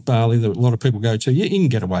Bali that a lot of people go to. You can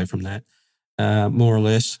get away from that, more or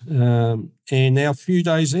less. And our few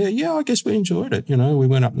days there, I guess we enjoyed it. We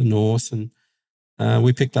went up the north and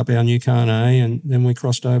we picked up our new carnet and then we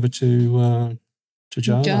crossed over to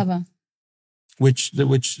Java. Which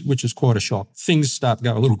is quite a shock. Things start to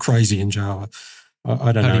go a little crazy in Java.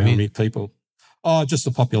 I don't know how many people. Oh, just the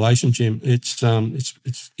population, Jim. It's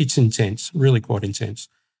intense, really quite intense.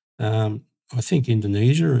 I think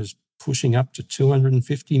Indonesia is pushing up to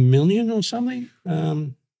 250 million or something.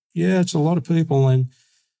 It's a lot of people, and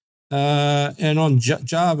on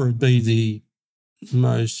Java would be the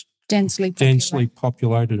most densely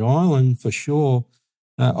populated island for sure.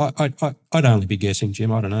 I'd only be guessing,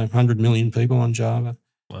 Jim. I don't know, 100 million people on Java.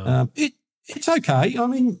 Wow. It's okay. I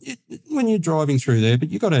mean, when you're driving through there, but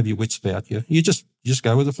you've got to have your wits about you. You just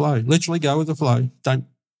go with the flow. Literally go with the flow.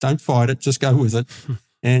 Don't fight it. Just go with it.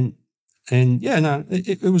 It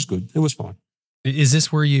was good. It was fine. Is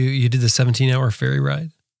this where you did the 17-hour ferry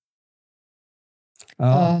ride?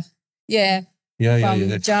 Yeah.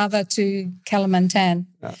 From Java to Kalimantan.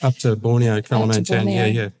 Up to Borneo,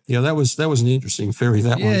 Kalimantan. Yeah. That was an interesting ferry,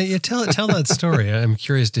 that one. Yeah, tell that story. I'm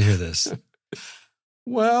curious to hear this.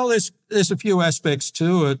 Well, there's a few aspects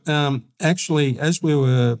to it. Actually, as we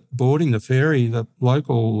were boarding the ferry, the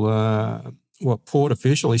local port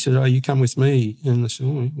official, he said, "Oh, you come with me." And I said,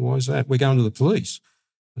 "Oh, why is that?" "We're going to the police."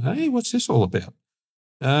 "Hey, what's this all about?"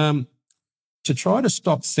 To try to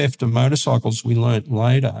stop theft of motorcycles, we learnt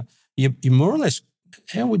later, you more or less,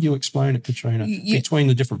 how would you explain it, Katrina, between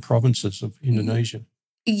the different provinces of Indonesia?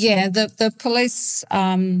 Yeah, the police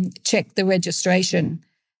check the registration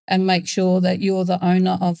and make sure that you're the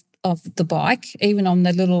owner of the bike, even on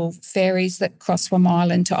the little ferries that cross from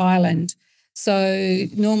island to island. So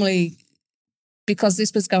normally, because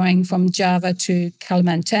this was going from Java to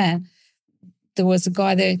Kalimantan, there was a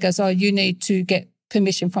guy there who goes, "Oh, you need to get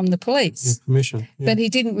permission from the police." Permission. Yeah. But he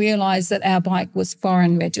didn't realise that our bike was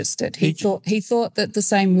foreign registered. He thought that the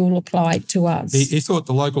same rule applied to us. He thought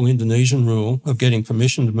the local Indonesian rule of getting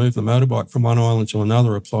permission to move the motorbike from one island to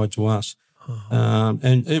another applied to us.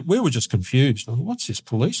 We were just confused. What's this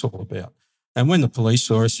police all about? And when the police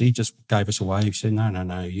saw us, he just gave us away. He said,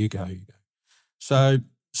 no, you go. So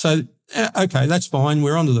So, okay, that's fine.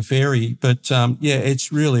 We're onto the ferry. But,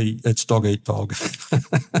 it's dog eat dog.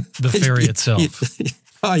 The ferry itself.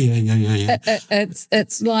 Oh, yeah.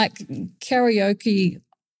 It's like karaoke.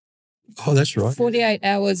 Oh, that's right. 48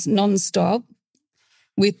 hours non-stop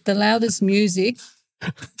with the loudest music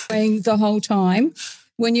playing the whole time.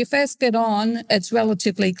 When you first get on, it's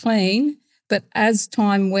relatively clean, but as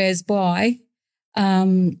time wears by,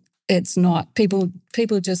 it's not. People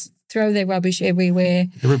just throw their rubbish everywhere.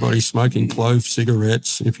 Everybody's smoking clove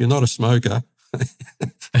cigarettes. If you're not a smoker,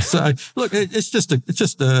 so look, it's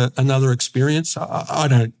just another experience. I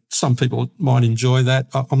don't. Some people might enjoy that.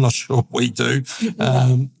 I'm not sure we do.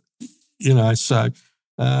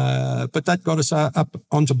 But that got us up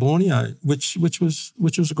onto Borneo, which was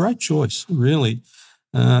a great choice, really.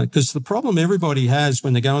 Because the problem everybody has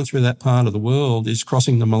when they're going through that part of the world is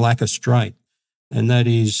crossing the Malacca Strait, and that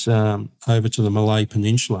is over to the Malay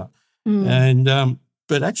Peninsula.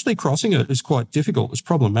 But actually crossing it is quite difficult. It's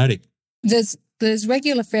problematic. There's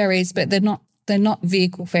regular ferries, but they're not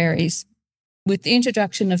vehicle ferries. With the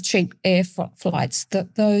introduction of cheap air flights,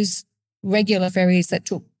 those regular ferries that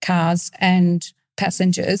took cars and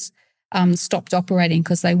passengers stopped operating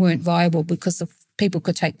because they weren't viable because people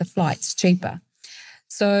could take the flights cheaper.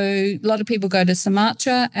 So a lot of people go to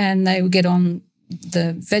Sumatra and they would get on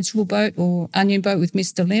the vegetable boat or onion boat with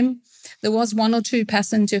Mr. Lim. There was one or two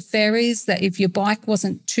passenger ferries that if your bike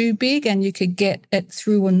wasn't too big and you could get it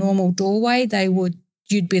through a normal doorway,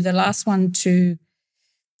 you'd be the last one to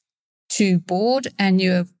board, and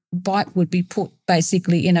your bike would be put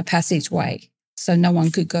basically in a passageway so no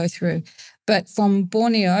one could go through. But from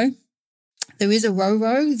Borneo, there is a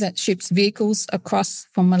ro-ro that ships vehicles across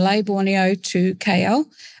from Malay Borneo to KL,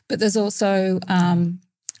 but there's also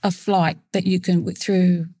a flight that you can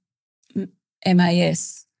through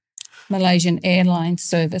MAS, Malaysian Airlines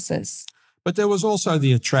Services. But there was also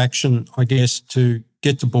the attraction, I guess, to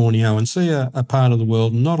get to Borneo and see a part of the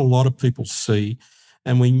world not a lot of people see.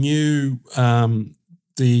 And we knew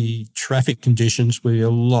the traffic conditions were a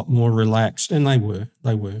lot more relaxed, and they were.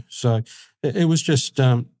 So it was just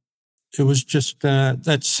that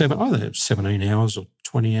 17 hours or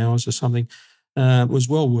 20 hours or something was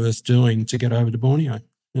well worth doing to get over to Borneo.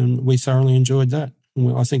 And we thoroughly enjoyed that.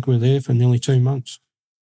 I think we were there for nearly 2 months.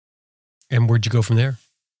 And where'd you go from there?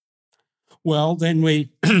 Well, then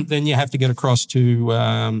you have to get across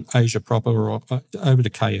to Asia proper or over to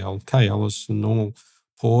KL. KL is the normal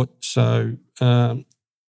port. So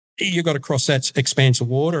you got to cross that expanse of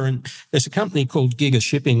water. And there's a company called Giga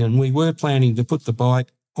Shipping, and we were planning to put the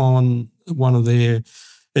bike on one of their,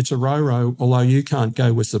 it's a ro-ro, although you can't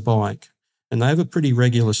go with the bike. And they have a pretty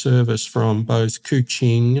regular service from both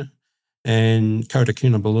Kuching and Kota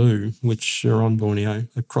Kinabalu, which are on Borneo,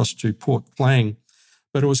 across to Port Klang.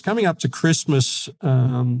 But it was coming up to Christmas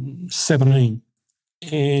 17,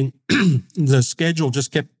 and the schedule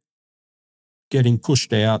just kept getting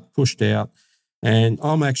pushed out. And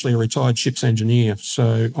I'm actually a retired ships engineer,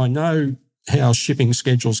 so I know how shipping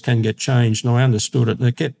schedules can get changed, and I understood it, and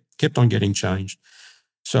it kept on getting changed.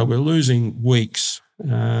 So we're losing weeks,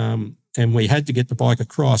 and we had to get the bike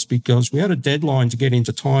across because we had a deadline to get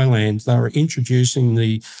into Thailand. They were introducing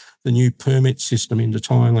the new permit system into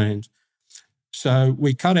Thailand. So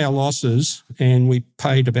we cut our losses and we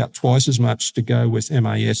paid about twice as much to go with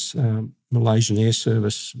MAS, Malaysian Air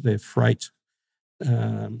Service, their freight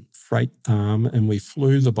arm, and we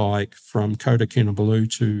flew the bike from Kota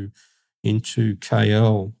Kinabalu into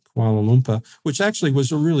KL, Kuala Lumpur, which actually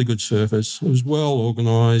was a really good service. It was well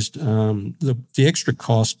organised. The extra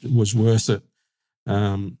cost was worth it.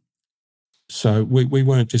 So we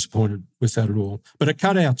weren't disappointed with that at all. But it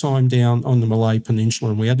cut our time down on the Malay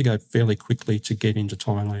Peninsula, and we had to go fairly quickly to get into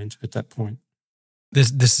Thailand at that point.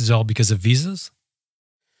 This is all because of visas?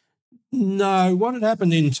 No, what had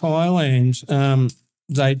happened in Thailand,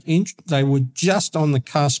 they were just on the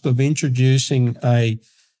cusp of introducing a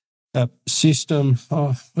system.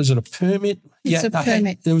 Was it a permit? It's a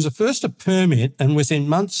permit. There was first a permit, and within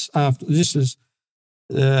months after, this is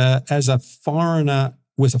as a foreigner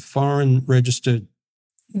with a foreign registered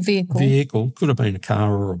vehicle, could have been a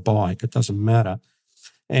car or a bike, it doesn't matter.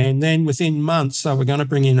 And then within months, they were going to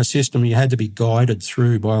bring in a system you had to be guided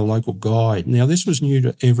through by a local guide. Now, this was new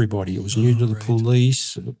to everybody. It was new to the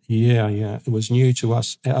police. Yeah. It was new to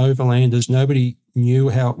us overlanders. Nobody knew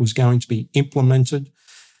how it was going to be implemented.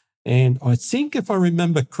 And I think if I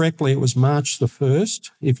remember correctly, it was March the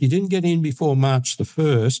 1st. If you didn't get in before March the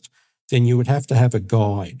 1st, then you would have to have a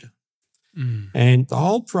guide. And the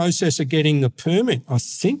whole process of getting the permit, I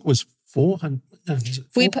think, was 400.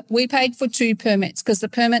 We paid for 2 permits because the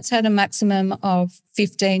permits had a maximum of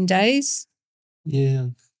 15 days Yeah.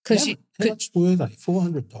 Because How much were they?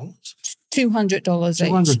 $400? $200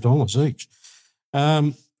 each. $200 each.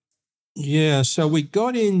 Yeah, so we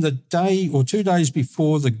got in the day or 2 days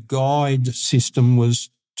before the guide system was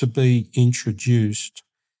to be introduced.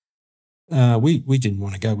 We didn't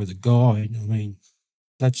want to go with a guide. I mean,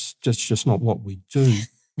 that's just not what we do.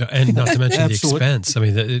 And not to mention the expense. I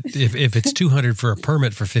mean, if it's $200 for a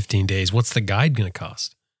permit for 15 days, what's the guide going to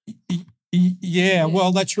cost? Yeah,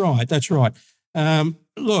 well, that's right. That's right.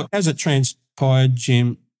 Look, as it transpired,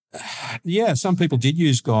 Jim, yeah, some people did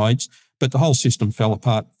use guides, but the whole system fell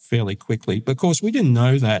apart fairly quickly. But of course, we didn't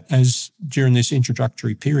know that as during this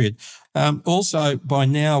introductory period. Also, by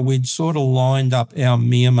now, we'd sort of lined up our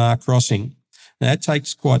Myanmar crossing. Now, that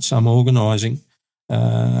takes quite some organising,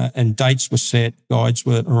 and dates were set, guides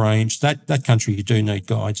were arranged. That country, you do need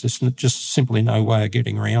guides. There's just simply no way of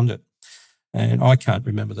getting around it. And I can't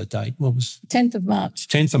remember the date. What was 10th of March.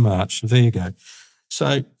 10th of March. There you go.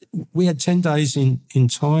 So we had 10 days in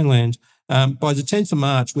Thailand. By the 10th of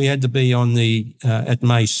March, we had to be on the at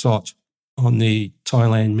Mae Sot on the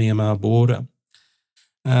Thailand-Myanmar border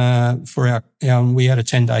for our we had a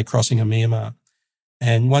 10-day crossing of Myanmar.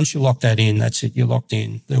 And once you lock that in, that's it. You're locked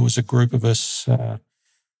in. There was a group of us, I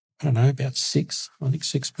don't know, about six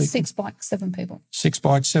people. 6 bikes, 7 people. 6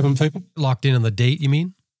 bikes, 7 people. Locked in on the date, you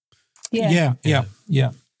mean? Yeah.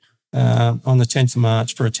 On the 10th of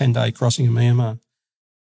March for a 10-day crossing of Myanmar.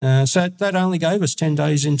 So that only gave us 10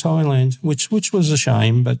 days in Thailand, which was a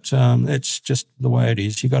shame, but it's just the way it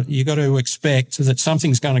is. You got to expect that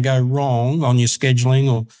something's going to go wrong on your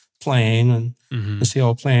scheduling or plan, and it's the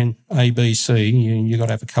old plan A, B, C. You got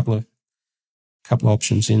to have a couple of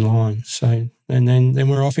options in line. So and then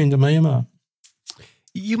we're off into Myanmar.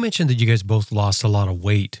 You mentioned that you guys both lost a lot of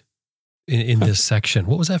weight in this section.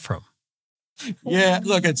 What was that from? Yeah,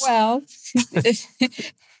 look, it's well.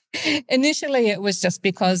 Initially, it was just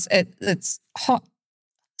because it's hot,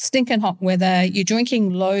 stinking hot weather. You're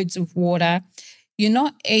drinking loads of water. You're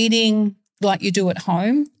not eating like you do at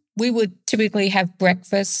home. We would typically have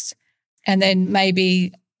breakfast and then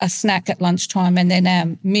maybe a snack at lunchtime and then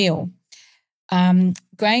our meal.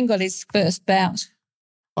 Graeme got his first bout.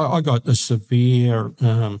 I got a severe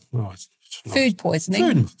food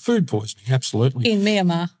poisoning. Food poisoning, absolutely. In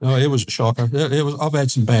Myanmar. Oh, it was a shocker. I've had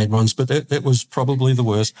some bad ones, but it was probably the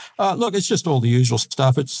worst. Look, it's just all the usual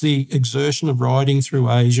stuff. It's the exertion of riding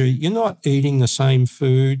through Asia. You're not eating the same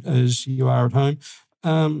food as you are at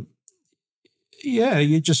home.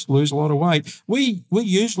 You just lose a lot of weight. We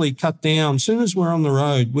usually cut down, as soon as we're on the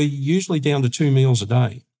road, we're usually down to 2 meals a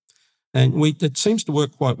day. And it seems to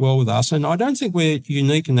work quite well with us. And I don't think we're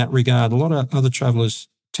unique in that regard. A lot of other travellers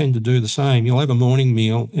tend to do the same. You'll have a morning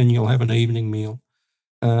meal and you'll have an evening meal.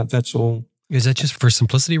 That's all. Is that just for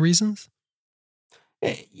simplicity reasons?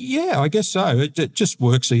 Yeah, I guess so. It just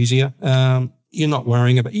works easier. You're not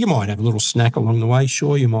worrying about. You might have a little snack along the way.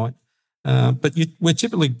 Sure, you might. But we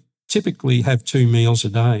typically have 2 meals a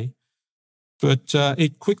day. But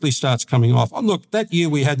it quickly starts coming off. Oh, look, that year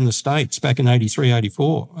we had in the States back in 83,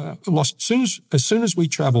 84, as soon as we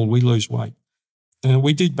travel, we lose weight.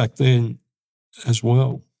 We did back then as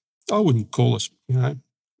well. I wouldn't call us,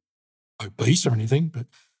 obese or anything, but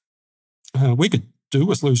we could do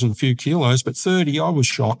with losing a few kilos. But 30, I was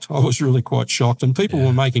shocked. I was really quite shocked. And people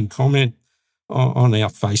were making comment on our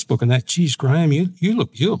Facebook and that, geez, Graeme, you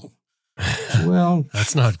look ill. Well,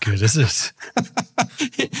 that's not good, is it?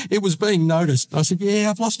 It was being noticed. I said, yeah,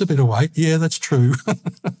 I've lost a bit of weight. Yeah, that's true.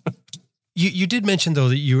 You did mention, though,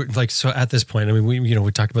 that you were so at this point, I mean,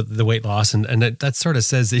 we talked about the weight loss and that sort of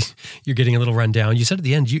says that you're getting a little run down. You said at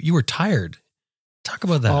the end you were tired. Talk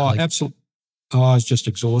about that. Oh, absolutely. Oh, I was just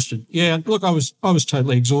exhausted. Yeah, look, I was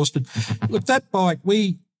totally exhausted. Look, that bike,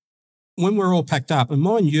 when we're all packed up, and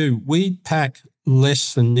mind you, we pack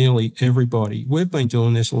less than nearly everybody. We've been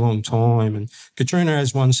doing this a long time, and Katrina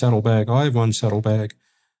has 1 saddlebag. I have 1 saddlebag.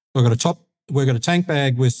 We've got a tank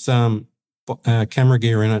bag with camera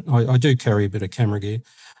gear in it. I do carry a bit of camera gear,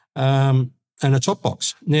 and a top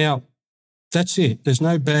box. Now, that's it. There's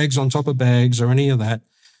no bags on top of bags or any of that.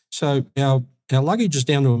 So our luggage is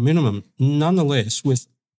down to a minimum. Nonetheless, with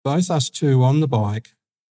both us two on the bike,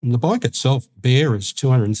 and the bike itself bare is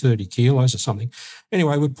 230 kilos or something.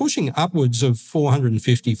 Anyway, we're pushing upwards of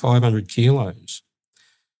 450, 500 kilos.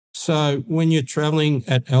 So when you're travelling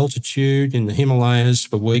at altitude in the Himalayas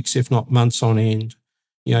for weeks, if not months on end,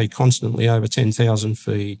 you're constantly over 10,000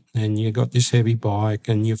 feet and you've got this heavy bike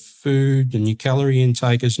and your food and your calorie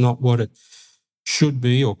intake is not what it should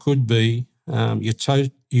be or could be.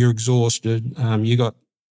 You're exhausted. You got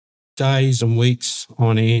days and weeks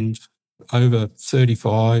on end over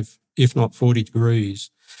 35, if not 40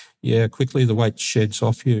 degrees. quickly the weight sheds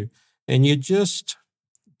off you, and you're just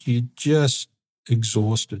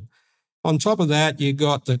exhausted. On top of that, you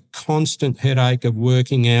got the constant headache of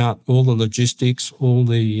working out all the logistics, all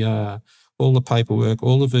the paperwork,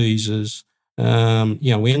 all the visas. We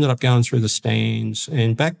ended up going through the stands,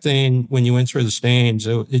 and back then, when you went through the stands,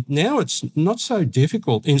 now it's not so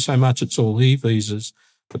difficult in so much it's all e-visas.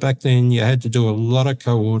 But back then, you had to do a lot of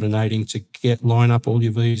coordinating to line up all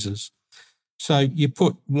your visas. So you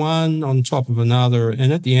put one on top of another,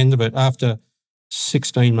 and at the end of it, after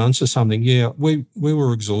 16 months or something, we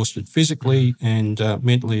were exhausted, physically and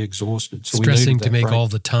mentally exhausted. So stressing to make all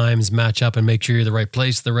the times match up and make sure you're the right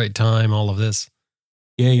place, the right time, all of this.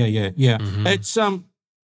 Yeah. Mm-hmm. It's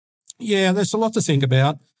there's a lot to think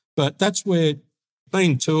about, but that's where,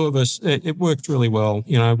 being two of us, it worked really well.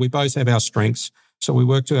 We both have our strengths, so we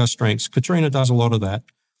work to our strengths. Katrina does a lot of that.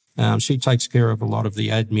 She takes care of a lot of the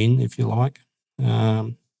admin, if you like.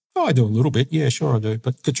 I do a little bit. Yeah, sure I do.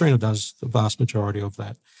 But Katrina does the vast majority of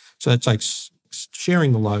that. So that takes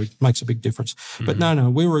sharing the load, makes a big difference. Mm-hmm. But no,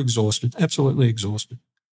 we were exhausted, absolutely exhausted.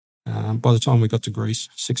 By the time we got to Greece,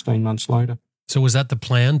 16 months later. So was that the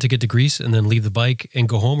plan, to get to Greece and then leave the bike and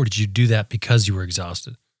go home, or did you do that because you were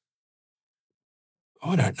exhausted?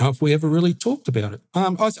 I don't know if we ever really talked about it.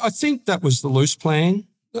 I think that was the loose plan.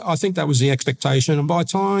 I think that was the expectation. And by the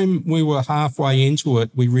time we were halfway into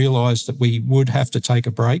it, we realised that we would have to take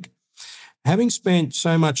a break. Having spent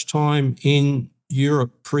so much time in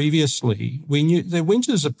Europe previously, we knew their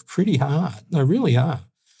winters are pretty hard. They really are.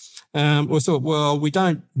 We thought, well, we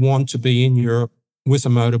don't want to be in Europe with a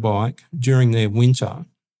motorbike during their winter.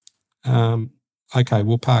 Okay,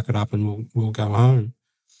 we'll park it up and we'll go home.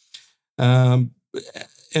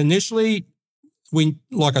 Initially,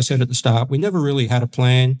 like I said at the start, we never really had a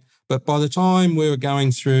plan. But by the time we were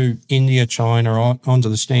going through India, China, onto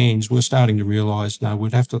the stands, we were starting to realise, no,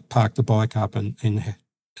 we'd have to park the bike up and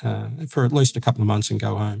for at least a couple of months and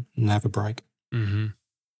go home and have a break. Mm-hmm.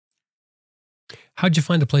 How'd you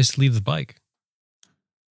find a place to leave the bike?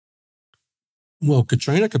 Well,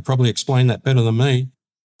 Katrina could probably explain that better than me.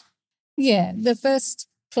 Yeah, the first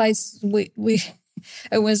place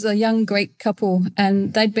it was a young Greek couple,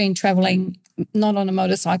 and they'd been travelling not on a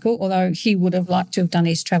motorcycle, although he would have liked to have done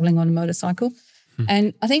his travelling on a motorcycle.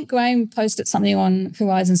 And I think Graeme posted something on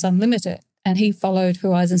Horizons Unlimited, and he followed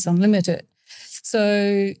Horizons Unlimited.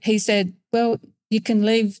 So he said, well, you can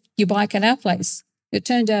leave your bike at our place. It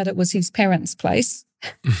turned out it was his parents' place.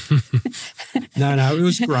 No, it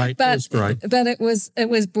was great. It was great. But it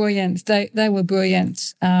was brilliant. They were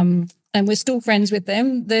brilliant. And we're still friends with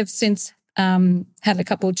them. They've since had a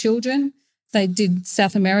couple of children. They did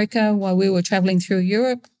South America while we were travelling through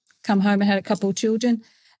Europe, come home and had a couple of children.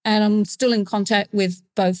 And I'm still in contact with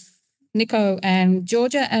both Nico and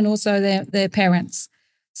Georgia and also their parents.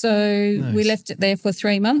 So nice. We left it there for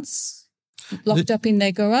 3 months, locked up in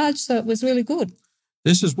their garage. So it was really good.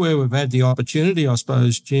 This is where we've had the opportunity, I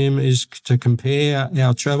suppose, Jim, is to compare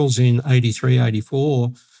our travels in 83,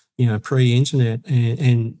 84, pre-internet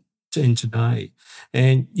and today.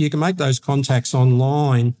 And you can make those contacts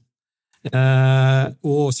online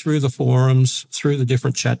or through the forums, through the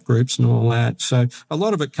different chat groups and all that. So a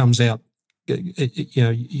lot of it comes out,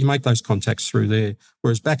 you make those contacts through there.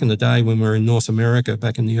 Whereas back in the day when we were in North America,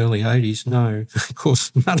 back in the early 80s, no, of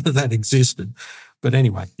course, none of that existed. But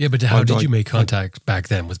anyway. Yeah, but how did you make contact back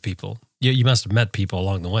then with people? You must have met people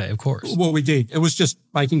along the way, of course. Well, we did. It was just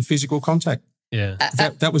making physical contact. Yeah.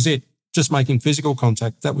 That was it. Just making physical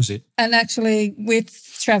contact. That was it. And actually,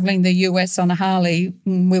 with travelling the US on a Harley,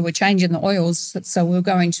 we were changing the oils. So we were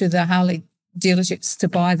going to the Harley dealerships to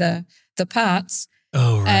buy the parts.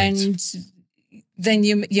 Oh, right. And then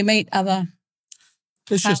you meet other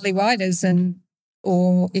Harley riders,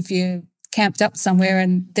 or if you camped up somewhere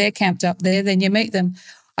and they're camped up there, then you meet them.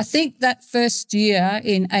 I think that first year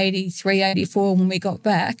in 83, 84, when we got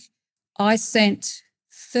back, I sent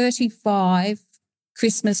 35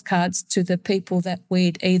 Christmas cards to the people that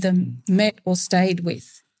we'd either met or stayed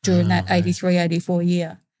with during that 83, 84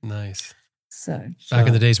 year. Nice. So back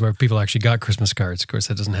in the days where people actually got Christmas cards, of course,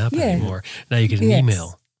 that doesn't happen anymore. Now you get an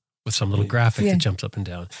email with some little graphic that jumps up and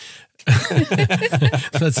down.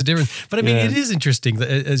 That's the difference. But I mean, it is interesting, that,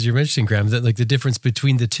 as you're mentioning, Graeme, that like the difference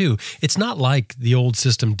between the two. It's not like the old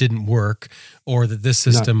system didn't work or that this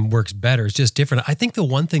system works better. It's just different. I think the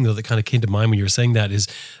one thing, though, that kind of came to mind when you were saying that is,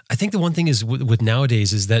 I think the one thing is with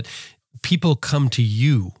nowadays is that people come to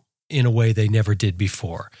you in a way they never did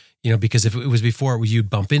before. Because if it was before,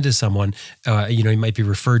 you'd bump into someone, you might be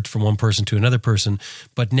referred from one person to another person.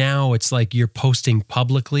 But now it's like you're posting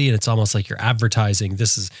publicly and it's almost like you're advertising,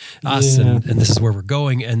 this is us and this is where we're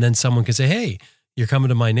going. And then someone can say, hey, you're coming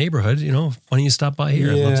to my neighborhood, why don't you stop by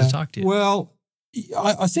here? I'd love to talk to you. Well,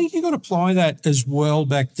 I think you got to apply that as well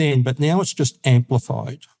back then, but now it's just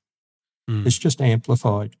amplified. It's just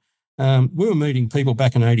amplified. We were meeting people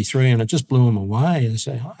back in 83 and it just blew them away. They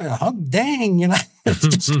say, oh, dang, it's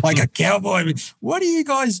just like a cowboy. What are you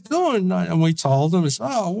guys doing? And we told them,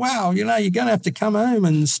 oh, wow, you're going to have to come home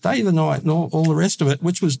and stay the night and all the rest of it,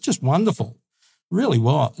 which was just wonderful. Really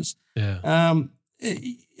was. Yeah.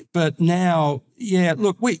 But now,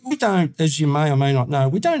 look, we don't, as you may or may not know,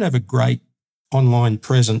 we don't have a great online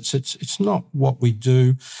presence. It's not what we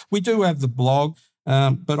do. We do have the blog.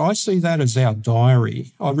 But I see that as our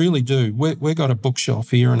diary. I really do. We've got a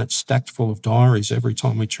bookshelf here and it's stacked full of diaries every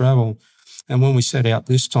time we travel. And when we set out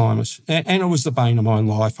this time, and it was the bane of my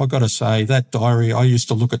life, I've got to say, that diary, I used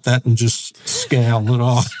to look at that and just scowl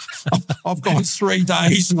that, I've gone 3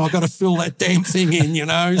 days and I've got to fill that damn thing in,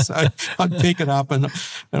 So I'd pick it up and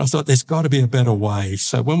I thought there's got to be a better way.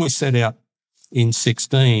 So when we set out in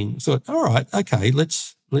 16, I thought, all right, okay,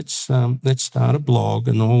 let's start a blog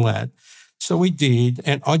and all that. So we did,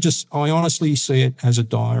 and I honestly see it as a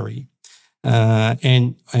diary,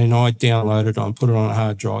 and I download it, I put it on a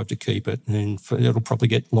hard drive to keep it, and it'll probably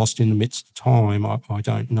get lost in the midst of time. I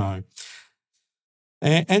don't know,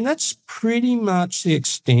 and that's pretty much the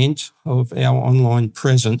extent of our online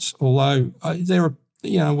presence. Although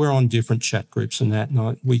we're on different chat groups and that,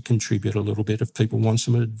 and we contribute a little bit if people want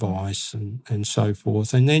some advice and so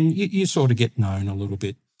forth, and then you sort of get known a little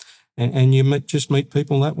bit. And you just meet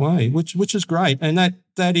people that way, which is great. And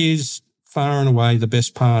that is far and away the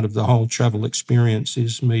best part of the whole travel experience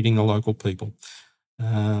is meeting the local people.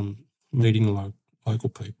 Local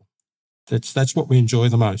people. That's what we enjoy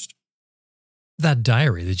the most. That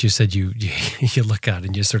diary that you said you look at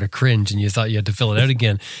and you sort of cringe and you thought you had to fill it out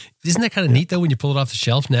again. Isn't that kind of neat though when you pull it off the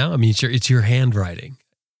shelf now? I mean, it's your handwriting.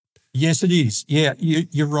 Yes, it is. Yeah,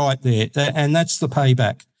 you're right there. And that's the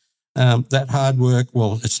payback. That hard work,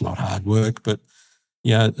 well, it's not hard work, but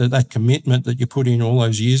that commitment that you put in all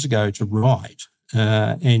those years ago to write,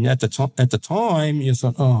 and at the time you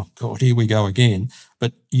thought, oh God, here we go again.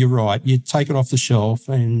 But you're right, you take it off the shelf,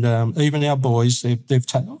 and even our boys, they've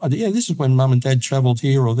taken, this is when Mum and Dad travelled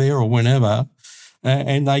here or there or whenever,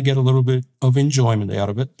 and they get a little bit of enjoyment out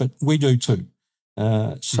of it. But we do too.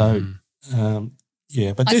 But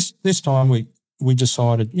this time we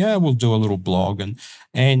decided, we'll do a little blog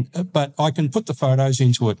but I can put the photos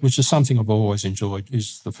into it, which is something I've always enjoyed,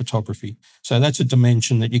 is the photography. So that's a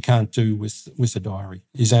dimension that you can't do with a diary,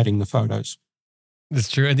 is adding the photos. That's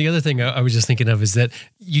true. And the other thing I was just thinking of is that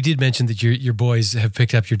you did mention that your boys have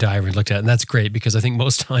picked up your diary and looked at it, and that's great because I think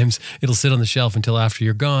most times it'll sit on the shelf until after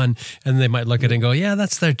you're gone, and they might look at it and go, yeah,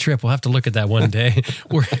 that's their trip. We'll have to look at that one day.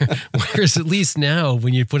 Whereas at least now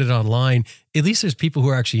when you put it online, at least there's people who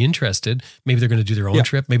are actually interested. Maybe they're going to do their own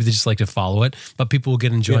trip. Maybe they just like to follow it, but people will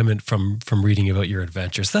get enjoyment from reading about your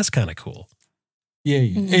adventures. That's kind of cool. Yeah,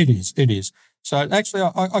 it is. So actually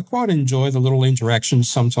I quite enjoy the little interactions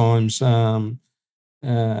sometimes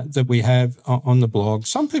that we have on the blog.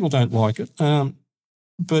 Some people don't like it,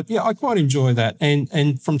 but I quite enjoy that.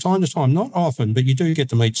 And from time to time, not often, but you do get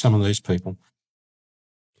to meet some of these people.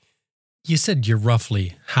 You said you're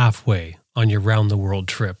roughly halfway on your round-the-world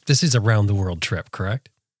trip. This is a round-the-world trip, correct?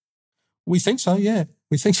 We think so, yeah.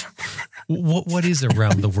 We think so. What is a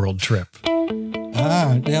round-the-world trip?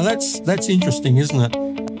 Now that's interesting, isn't it?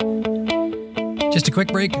 Just a quick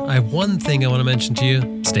break. I have one thing I want to mention to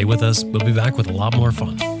you. Stay with us. We'll be back with a lot more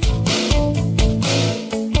fun.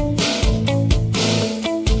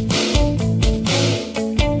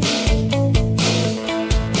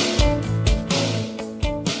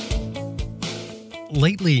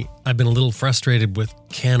 Lately, I've been a little frustrated with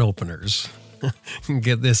can openers.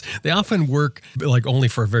 Get this. They often work like only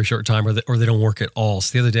for a very short time or they don't work at all.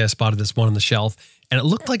 So the other day I spotted this one on the shelf and it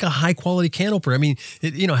looked like a high quality can opener. I mean,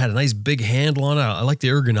 it had a nice big handle on it. I like the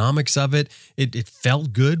ergonomics of it. It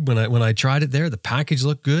felt good when I tried it there. The package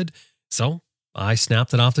looked good. So I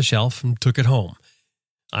snapped it off the shelf and took it home.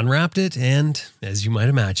 Unwrapped it, and as you might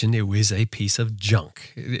imagine, it was a piece of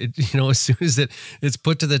junk. As soon as it's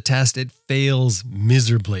put to the test, it fails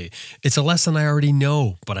miserably. It's a lesson I already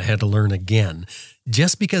know, but I had to learn again.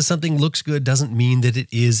 Just because something looks good doesn't mean that it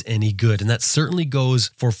is any good, and that certainly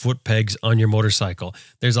goes for foot pegs on your motorcycle.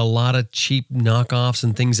 There's a lot of cheap knockoffs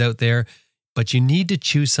and things out there, but you need to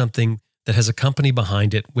choose something that has a company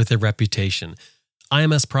behind it with a reputation.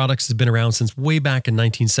 IMS Products has been around since way back in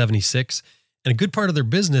 1976, and a good part of their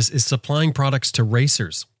business is supplying products to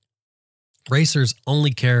racers. Racers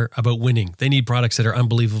only care about winning. They need products that are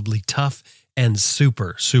unbelievably tough and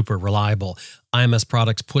super, super reliable. IMS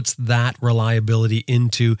Products puts that reliability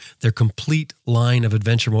into their complete line of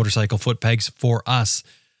adventure motorcycle foot pegs for us.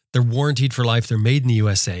 They're warranted for life. They're made in the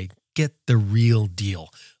USA. Get the real deal.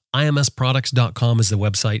 IMSproducts.com is the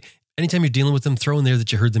website. Anytime you're dealing with them, throw in there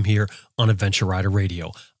that you heard them here on Adventure Rider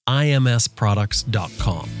Radio.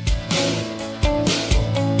 IMSproducts.com.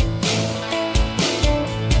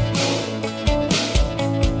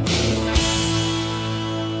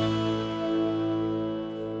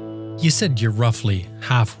 You said you're roughly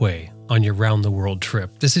halfway on your round-the-world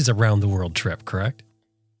trip. This is a round-the-world trip, correct?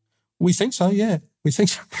 We think so, yeah. We think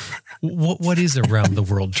so. What is a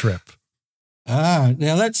round-the-world trip? Now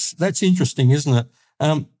that's interesting, isn't it?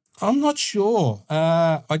 I'm not sure.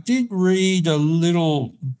 I did read a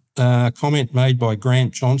little comment made by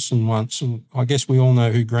Grant Johnson once, and I guess we all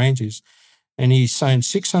know who Grant is, and he's saying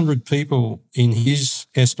 600 people in his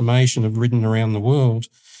estimation have ridden around the world.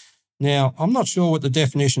 Now, I'm not sure what the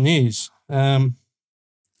definition is. I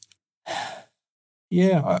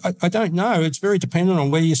don't know. It's very dependent on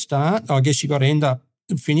where you start. I guess you got to end up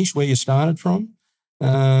and finish where you started from.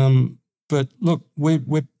 But look,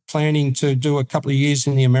 we're planning to do a couple of years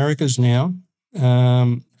in the Americas now.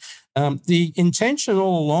 The intention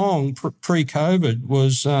all along, pre-COVID,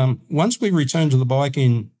 was once we returned to the bike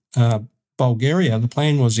in Bulgaria, the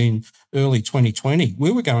plan was in early 2020,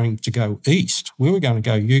 we were going to go east. We were going to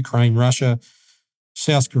go Ukraine, Russia,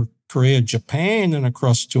 South Korea, Japan, and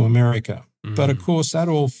across to America. Mm. But, of course, that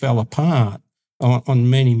all fell apart on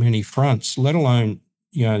many, many fronts, let alone,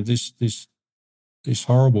 this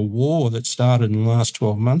horrible war that started in the last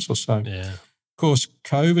 12 months or so. Yeah. Of course,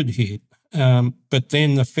 COVID hit. But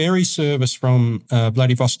then the ferry service from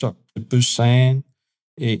Vladivostok to Busan,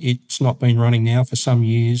 it's not been running now for some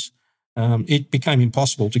years. It became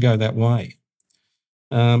impossible to go that way.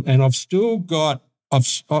 And I've still got,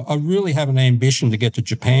 I really have an ambition to get to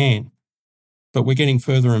Japan, but we're getting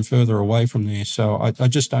further and further away from there. So I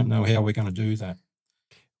just don't know how we're going to do that.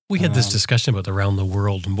 We had this discussion about around the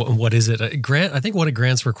world and what is it? Grant, I think one of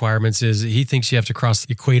Grant's requirements is he thinks you have to cross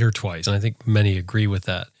the equator twice. And I think many agree with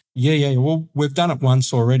that. Yeah. Well, we've done it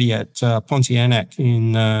once already at Pontianak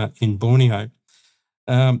in Borneo.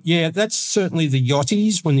 That's certainly the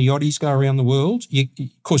yachties. When the yachties go around the world,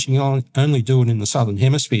 of course, you can only do it in the Southern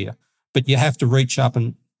Hemisphere, but you have to reach up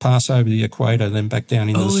and pass over the equator, then back down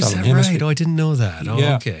into the Southern Hemisphere. Right? Oh, I didn't know that. Oh,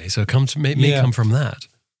 yeah. Okay. So it may come from that.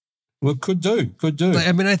 Well, could do.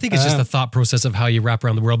 I mean, I think it's just the thought process of how you wrap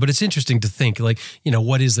around the world, but it's interesting to think,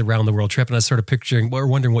 what is the round the world trip? And I was sort of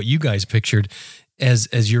wondering what you guys pictured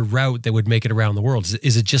as your route that would make it around the world.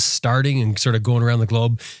 Is it just starting and sort of going around the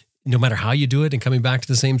globe, no matter how you do it, and coming back to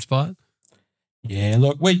the same spot? Yeah,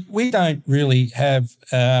 look, we don't really have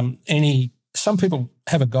any. Some people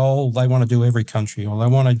have a goal; they want to do every country, or they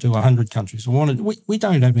want to do 100 countries. We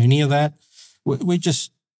don't have any of that. We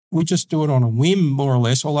just do it on a whim, more or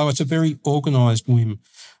less. Although it's a very organised whim.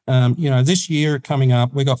 This year coming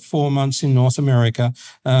up, we got 4 months in North America.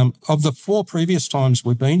 Of the 4 previous times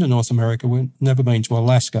we've been to North America, we've never been to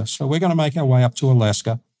Alaska. So we're going to make our way up to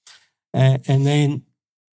Alaska, and then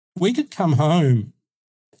we could come home,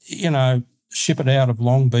 ship it out of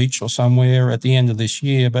Long Beach or somewhere at the end of this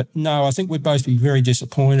year. But no, I think we'd both be very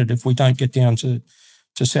disappointed if we don't get down to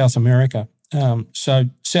South America. So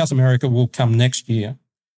South America will come next year.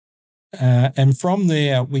 And from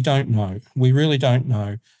there, we don't know. We really don't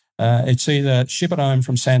know. It's either ship it home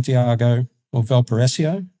from Santiago or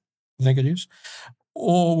Valparaiso, I think it is,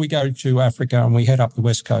 or we go to Africa and we head up the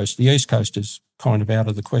west coast. The east coast is kind of out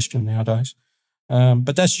of the question nowadays.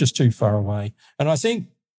 But that's just too far away. And I think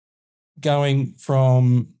going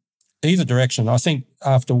from either direction, I think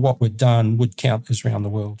after what we've done would count as round the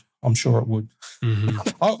world. I'm sure it would.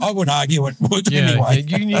 Mm-hmm. I would argue it would anyway.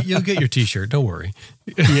 You'll get your T-shirt. Don't worry.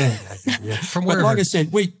 Yeah. From but like I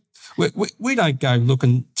said, we don't go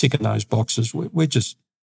looking, ticking those boxes. We're just,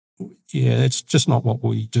 it's just not what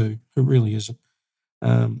we do. It really isn't.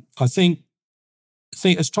 I think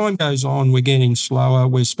as time goes on, we're getting slower.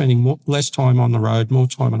 We're spending less time on the road, more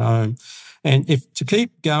time at home. And if to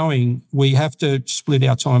keep going, we have to split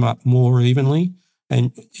our time up more evenly.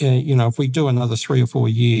 And, if we do another 3 or 4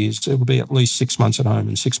 years, it will be at least 6 months at home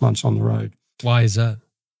and 6 months on the road. Why is that?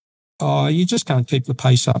 Oh, you just can't keep the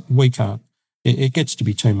pace up. We can't. It gets to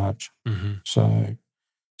be too much. Mm-hmm. So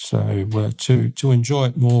to enjoy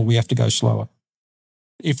it more, we have to go slower,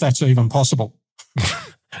 if that's even possible.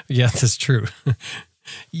 Yeah, that's true.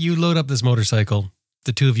 You load up this motorcycle,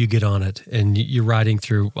 the two of you get on it, and you're riding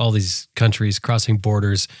through all these countries, crossing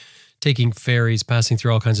borders, taking ferries, passing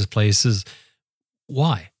through all kinds of places.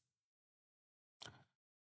 Why?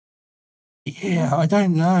 Yeah, I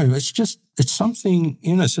don't know. It's something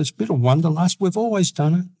in us. It's a bit of wanderlust. We've always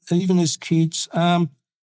done it, even as kids.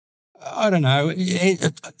 I don't know.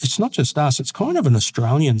 It's not just us. It's kind of an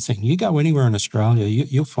Australian thing. You go anywhere in Australia,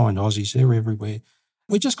 you'll find Aussies. They're everywhere.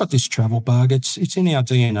 We just got this travel bug. It's in our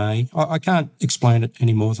DNA. I can't explain it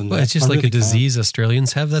any more than that. It's just like a disease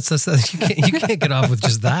Australians have. That's you can't get off with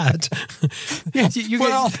just that. Yeah.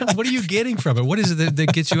 What are you getting from it? What is it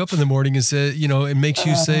that gets you up in the morning and say, it makes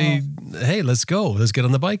you say, "Hey, let's go. Let's get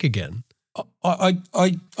on the bike again."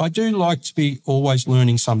 I do like to be always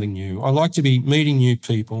learning something new. I like to be meeting new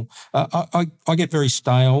people. I get very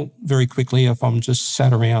stale very quickly if I'm just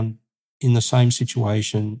sat around in the same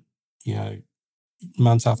situation,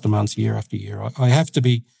 month after month, year after year. I have to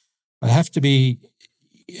be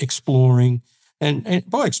exploring. And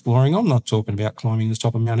by exploring, I'm not talking about climbing the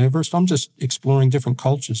top of Mount Everest. I'm just exploring different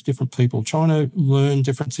cultures, different people, trying to learn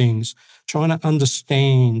different things, trying to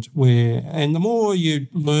understand and the more you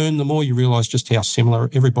learn, the more you realise just how similar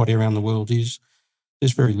everybody around the world is.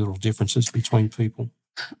 There's very little differences between people.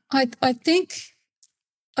 I think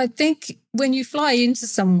when you fly into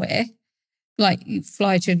somewhere, like you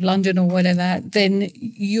fly to London or whatever, then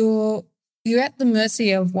you're at the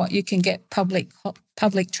mercy of what you can get public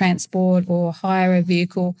transport or hire a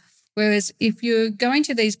vehicle. Whereas if you're going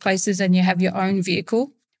to these places and you have your own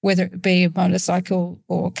vehicle, whether it be a motorcycle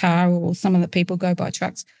or a car, or some of the people go by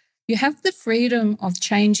trucks, you have the freedom of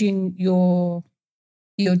changing your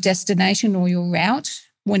destination or your route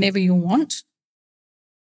whenever you want.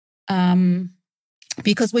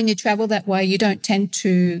 Because when you travel that way, you don't tend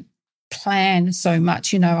to plan so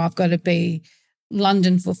much. I've got to be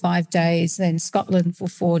London for 5 days, then Scotland for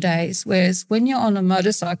 4 days. Whereas when you're on a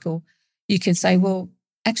motorcycle, you can say, well,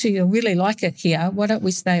 actually, I really like it here. Why don't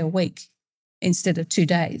we stay a week instead of 2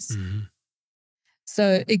 days? Mm-hmm.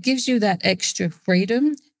 So it gives you that extra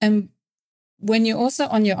freedom. And when you're also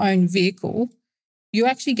on your own vehicle, you're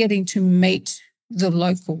actually getting to meet the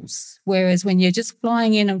locals. Whereas when you're just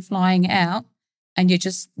flying in and flying out and you're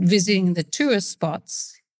just visiting the tourist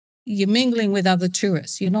spots, you're mingling with other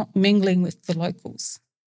tourists. You're not mingling with the locals.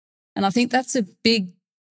 And I think that's a big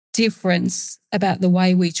difference about the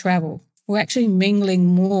way we travel. We're actually mingling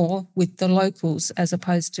more with the locals as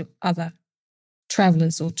opposed to other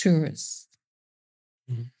travellers or tourists.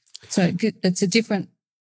 Mm-hmm. So it's a different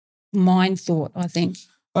mind thought, I think.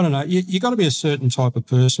 I don't know. You got to be a certain type of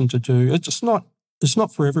person to do. It's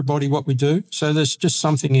not for everybody what we do. So there's just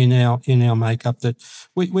something in our makeup that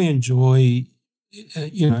we enjoy.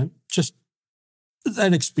 Just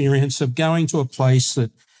that experience of going to a place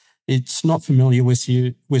that it's not familiar with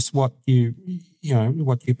you, with what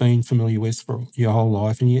what you've been familiar with for your whole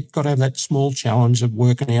life, and you've got to have that small challenge of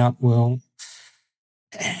working out, well,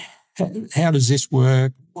 how does this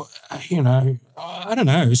work? I don't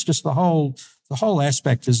know. It's just the whole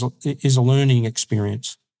aspect is a learning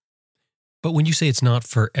experience. But when you say it's not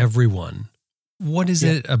for everyone, what is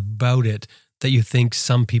it about it that you think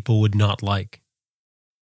some people would not like?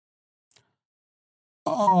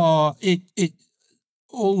 Oh,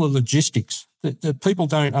 all the logistics that people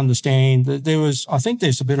don't understand. I think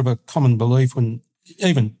there's a bit of a common belief when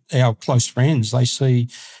even our close friends, they see,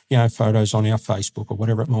 photos on our Facebook or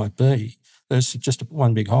whatever it might be. There's just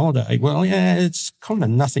one big holiday. Well, it's kind of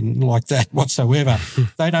nothing like that whatsoever.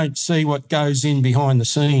 They don't see what goes in behind the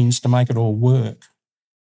scenes to make it all work.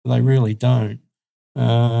 They really don't.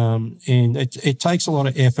 And it takes a lot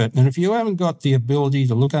of effort. And if you haven't got the ability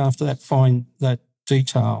to look after that, find that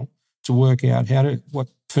detail to work out what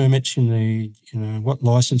permits you need, what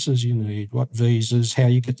licenses you need, what visas, how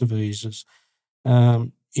you get the visas.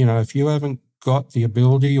 If you haven't got the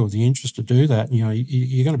ability or the interest to do that,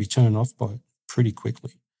 you're going to be turned off by it pretty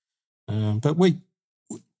quickly. But we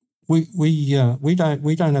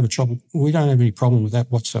don't have any problem with that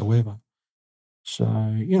whatsoever.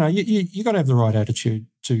 So you got to have the right attitude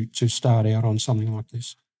to start out on something like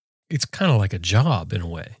this. It's kind of like a job in a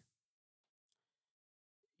way.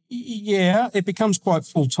 Yeah, it becomes quite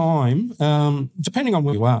full-time, depending on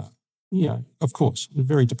where you are. Of course,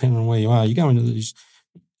 very dependent on where you are. You go into these,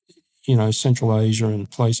 Central Asia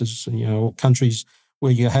and places, or countries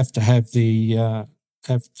where you have to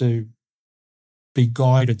be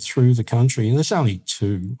guided through the country. And there's only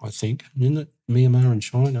two, I think, isn't it? Myanmar and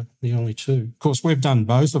China, the only two. Of course, we've done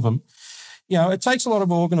both of them. It takes a lot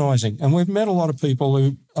of organising, and we've met a lot of people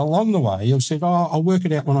who, along the way, have said, I'll work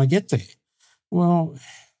it out when I get there. Well,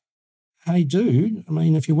 hey, dude,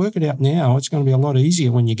 if you work it out now, it's going to be a lot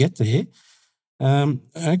easier when you get there.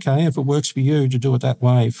 Okay, if it works for you to do it that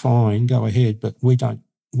way, fine, go ahead. But we don't.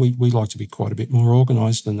 We like to be quite a bit more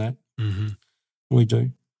organised than that. Mm-hmm. We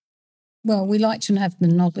do. Well, we like to have the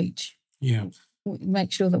knowledge. Yeah.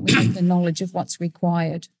 Make sure that we have the knowledge of what's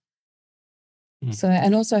required. Mm. So,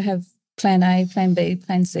 and also have plan A, plan B,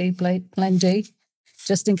 plan C, plan D,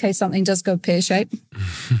 just in case something does go pear-shaped.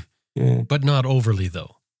 Yeah. But not overly,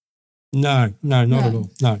 though. No, not at all.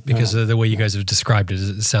 No. Because the way you guys have described it,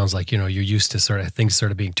 it sounds like, you're used to sort of things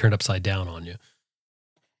sort of being turned upside down on you.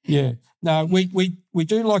 Yeah. No, we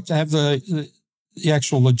do like to have the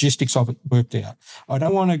actual logistics of it worked out. I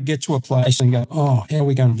don't want to get to a place and go, oh, how are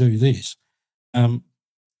we going to do this?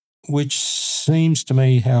 Which seems to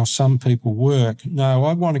me how some people work. No,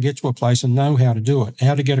 I want to get to a place and know how to do it,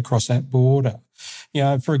 how to get across that border.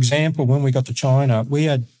 For example, when we got to China,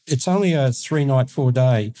 it's only a 3-night,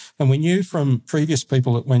 4-day, and we knew from previous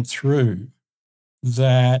people that went through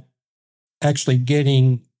that actually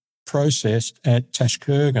getting processed at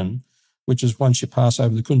Tashkurgan, which is once you pass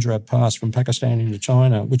over the Kunjarab Pass from Pakistan into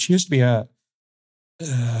China, which used to be a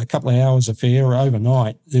couple of hours affair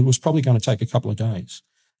overnight, it was probably going to take a couple of days.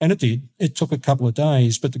 And it did. It took a couple of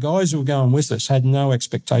days, but the guys who were going with us had no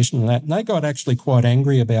expectation of that. And they got actually quite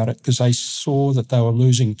angry about it because they saw that they were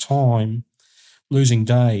losing time, losing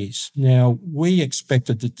days. Now, we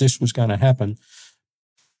expected that this was going to happen,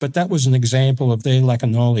 but that was an example of their lack of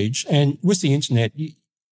knowledge. And with the internet,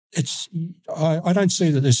 I don't see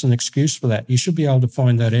that there's an excuse for that. You should be able to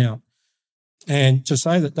find that out. And to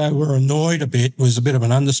say that they were annoyed a bit was a bit of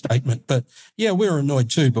an understatement. But, yeah, we were annoyed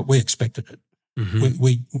too, but we expected it.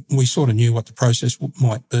 Mm-hmm. We sort of knew what the process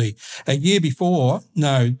might be. A year before,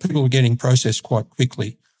 no, people were getting processed quite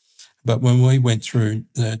quickly. But when we went through,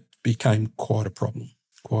 it became quite a problem.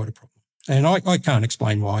 And I can't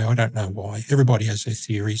explain why. I don't know why. Everybody has their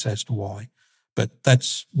theories as to why. But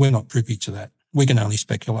we're not privy to that. We can only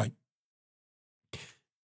speculate.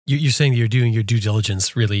 You're saying that you're doing your due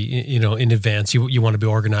diligence really, in advance. You want to be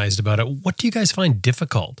organized about it. What do you guys find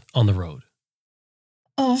difficult on the road?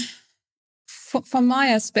 Oh, from my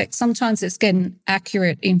aspect, sometimes it's getting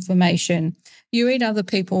accurate information. You read other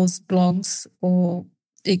people's blogs or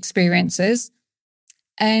experiences,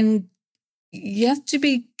 and you have to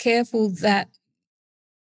be careful that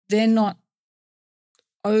they're not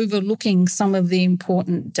overlooking some of the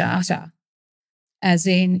important data. As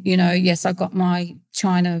in, yes, I got my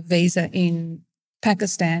China visa in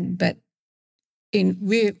Pakistan, but in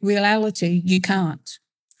reality, you can't.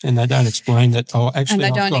 And they don't explain that. Oh, actually, and they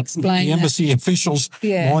I've don't got explain the embassy officials,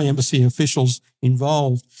 my embassy officials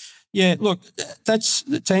involved. Yeah, look, that's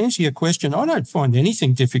to answer your question. I don't find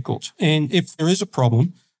anything difficult, and if there is a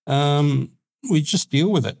problem, we just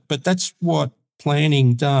deal with it. But that's what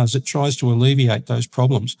planning does. It tries to alleviate those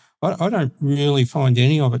problems. I don't really find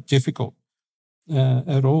any of it difficult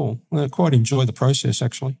at all. I quite enjoy the process,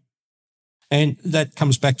 actually. And that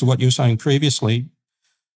comes back to what you were saying previously.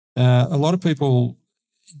 A lot of people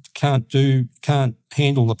can't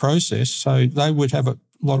handle the process, so they would have a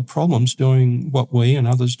lot of problems doing what we and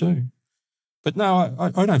others do. But no,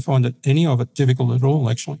 I don't find any of it difficult at all,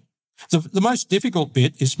 actually. The most difficult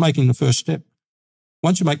bit is making the first step.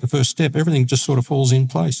 Once you make the first step, everything just sort of falls in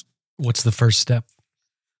place. What's the first step?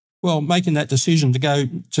 Well, making that decision to go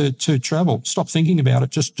to travel. Stop thinking about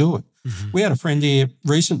it, just do it. Mm-hmm. We had a friend here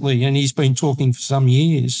recently and he's been talking for some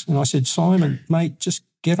years. And I said, Simon, mate, just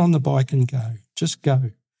get on the bike and go. Just go.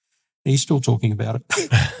 And he's still talking about it.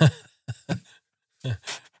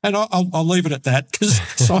 And I'll leave it at that because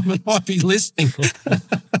Simon might be listening.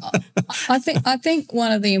 I think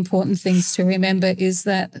one of the important things to remember is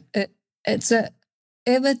that it's a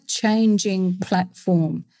ever-changing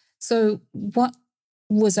platform. So what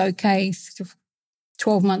was okay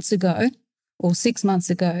 12 months ago or 6 months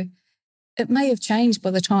ago, it may have changed by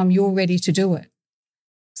the time you're ready to do it.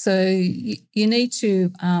 So you need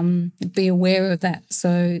to be aware of that.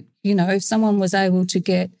 So, if someone was able to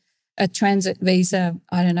get a transit visa,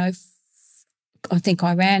 I don't know, I think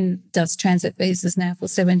Iran does transit visas now for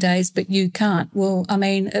 7 days, but you can't. Well, I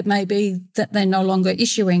mean, it may be that they're no longer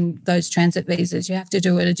issuing those transit visas. You have to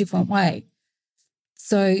do it a different way.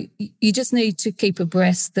 So you just need to keep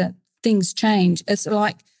abreast that things change. It's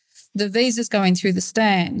like the visas going through the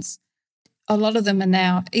stands, a lot of them are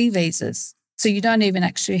now e-visas. So you don't even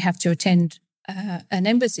actually have to attend an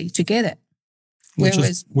embassy to get it. Which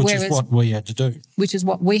is what we had to do. Which is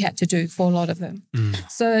what we had to do for a lot of them.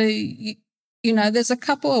 Mm. So, there's a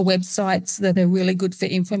couple of websites that are really good for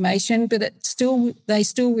information, but they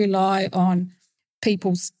still rely on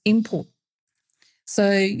people's input.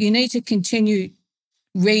 So you need to continue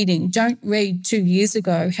reading. Don't read 2 years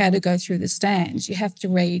ago how to go through the stands. You have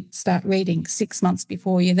to start reading 6 months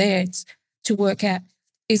before you're there to work out,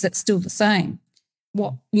 is it still the same?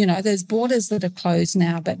 There's borders that are closed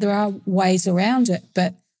now, but there are ways around it.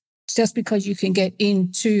 But just because you can get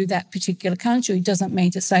into that particular country doesn't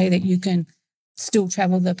mean to say that you can still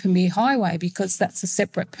travel the Premier Highway, because that's a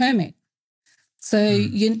separate permit. So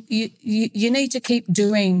you need to keep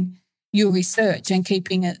doing your research and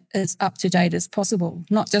keeping it as up to date as possible,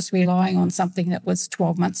 not just relying on something that was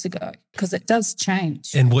 12 months ago, because it does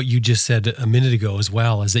change. And what you just said a minute ago as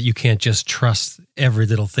well is that you can't just trust every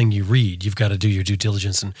little thing you read. You've got to do your due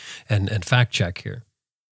diligence and fact check here.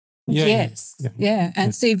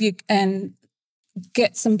 And see if you can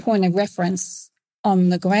get some point of reference on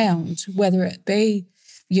the ground, whether it be,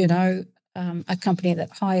 a company that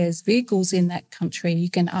hires vehicles in that country. You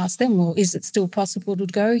can ask them, well, is it still possible to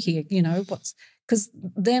go here? Because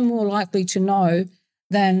they're more likely to know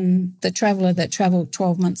than the traveller that travelled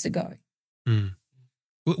 12 months ago.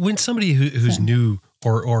 When somebody who's new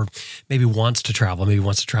or maybe wants to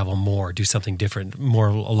travel more, do something different, more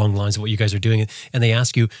along the lines of what you guys are doing, and they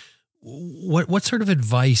ask you, what sort of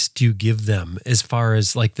advice do you give them as far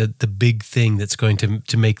as like the big thing that's going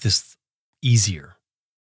to make this easier?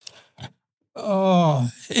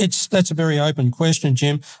 That's a very open question,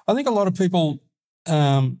 Jim. I think a lot of people,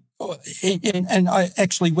 and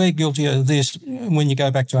we're guilty of this when you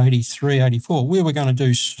go back to 83, 84, we were going to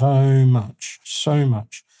do so much.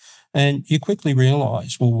 And you quickly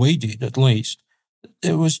realise, well, we did at least,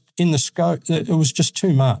 it was in the scope, it was just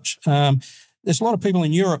too much. There's a lot of people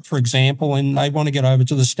in Europe, for example, and they want to get over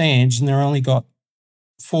to the stands and they're only got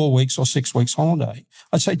 4 weeks or 6 weeks holiday.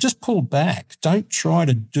 I'd say just pull back. Don't try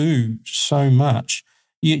to do so much.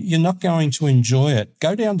 You're not going to enjoy it.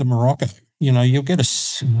 Go down to Morocco. You'll get a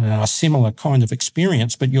similar kind of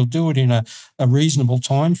experience, but you'll do it in a reasonable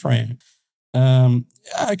time frame.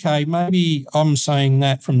 Okay, maybe I'm saying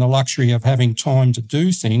that from the luxury of having time to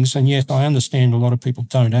do things, and yes, I understand a lot of people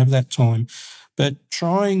don't have that time, but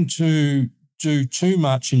trying to do too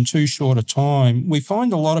much in too short a time, we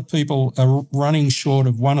find a lot of people are running short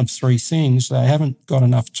of one of three things. They haven't got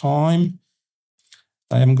enough time,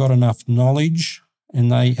 they haven't got enough knowledge,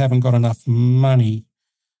 and they haven't got enough money.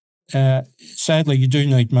 Sadly, you do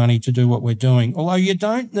need money to do what we're doing, although you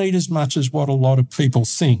don't need as much as what a lot of people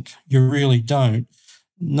think. You really don't.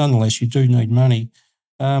 Nonetheless, you do need money.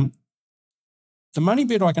 The money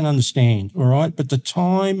bit I can understand, all right, but the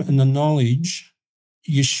time and the knowledge,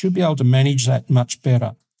 you should be able to manage that much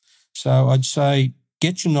better. So I'd say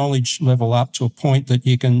get your knowledge level up to a point that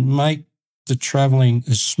you can make the travelling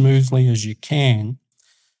as smoothly as you can,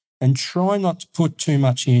 and try not to put too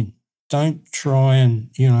much in. Don't try and,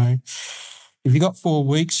 if you got 4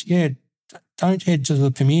 weeks, don't head to the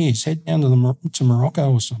Premiers, head down to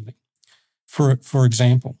Morocco or something, for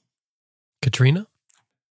example. Katrina?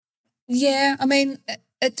 Yeah, I mean,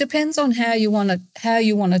 it depends on how you want to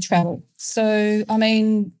travel. So, I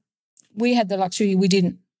mean, we had the luxury, we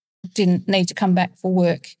didn't need to come back for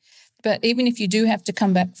work. But even if you do have to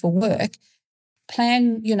come back for work,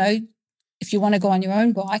 plan, if you want to go on your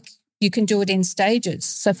own bike, you can do it in stages.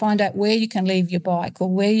 So find out where you can leave your bike or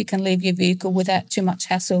where you can leave your vehicle without too much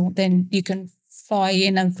hassle. Then you can fly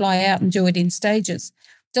in and fly out and do it in stages.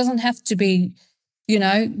 It doesn't have to be,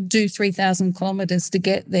 do 3,000 kilometres to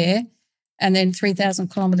get there and then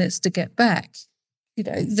 3,000 kilometres to get back.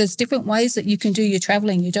 There's different ways that you can do your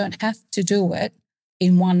travelling. You don't have to do it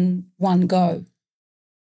in one go.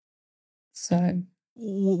 So,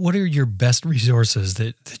 what are your best resources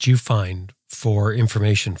that you find for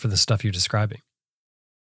information for the stuff you're describing?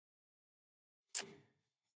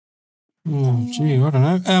 Oh, gee, I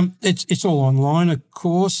don't know. It's all online, of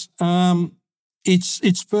course.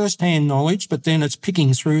 It's first-hand knowledge, but then it's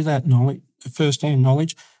picking through that knowledge, first-hand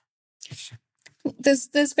knowledge.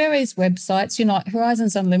 There's various websites.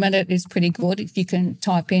 Horizons Unlimited is pretty good. If you can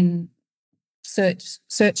type in,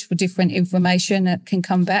 search for different information, it can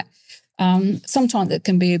come back. Sometimes it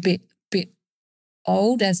can be a bit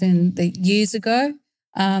old, as in the years ago.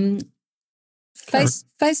 Facebook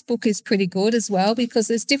is pretty good as well, because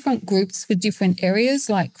there's different groups for different areas,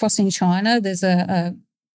 like Crossing China. There's a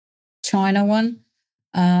China one.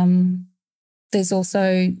 There's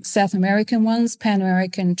also South American ones, Pan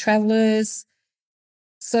American Travellers.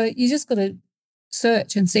 So you just got to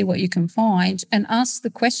search and see what you can find and ask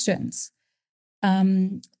the questions.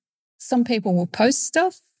 Some people will post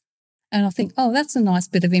stuff and I think, oh, that's a nice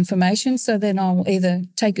bit of information. So then I'll either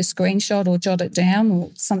take a screenshot or jot it down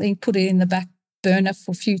or something, put it in the back burner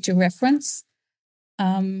for future reference.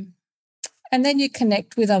 And then you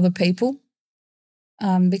connect with other people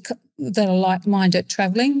that are like-minded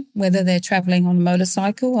travelling, whether they're travelling on a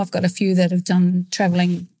motorcycle. I've got a few that have done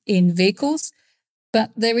travelling in vehicles, but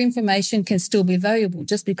their information can still be valuable.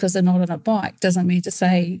 Just because they're not on a bike doesn't mean to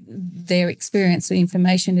say their experience or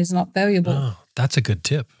information is not valuable. Oh, That's a good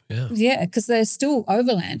tip. Yeah. Yeah, because they're still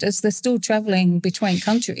overlanders. They're still traveling between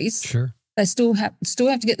countries. Sure. They still have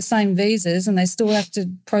to get the same visas, and they still have to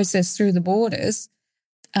process through the borders.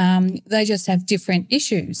 They just have different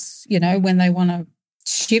issues. When they want to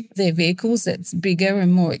ship their vehicles, it's bigger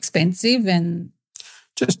and more expensive. And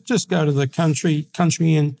just go to the country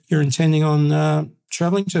and you're intending on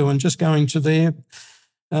travelling to, and just going to their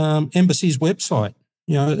embassy's website.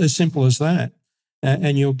 As simple as that,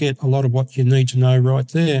 and you'll get a lot of what you need to know right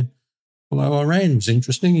there. Although Iran was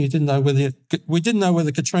interesting, we didn't know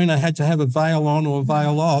whether Katrina had to have a veil on or a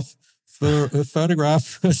veil off for a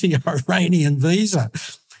photograph of the Iranian visa.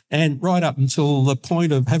 And right up until the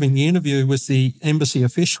point of having the interview with the embassy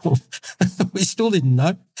official, we still didn't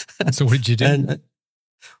know. So what did you do? And,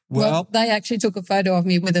 well, they actually took a photo of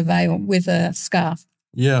me with a veil, with a scarf.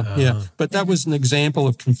 Yeah. But that was an example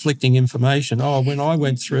of conflicting information. Oh, when I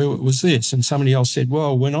went through, it was this. And somebody else said,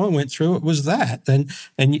 well, when I went through, it was that. And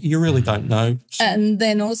you really don't know. And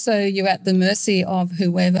then also you're at the mercy of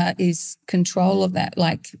whoever is control of that.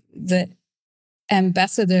 Like the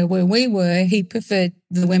ambassador where we were, he preferred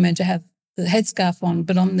the women to have the headscarf on,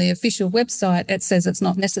 but on the official website, it says it's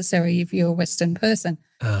not necessary if you're a Western person.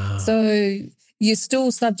 So you're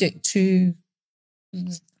still subject to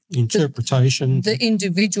interpretation, the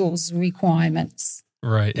individual's requirements.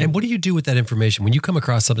 Right. And what do you do with that information when you come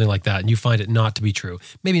across something like that and you find it not to be true?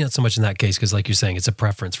 Maybe not so much in that case, because like you're saying, it's a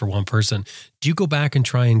preference for one person. Do you go back and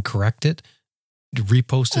try and correct it?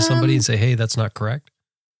 Repost to somebody and say, hey, that's not correct?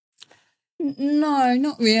 No,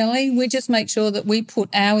 not really. We just make sure that we put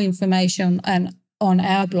our information on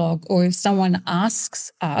our blog, or if someone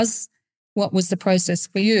asks us, what was the process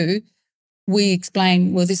for you, we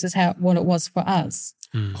explain, well, this is what it was for us.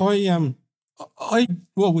 Well,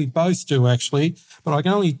 we both do actually, but I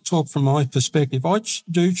can only talk from my perspective. I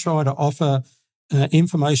do try to offer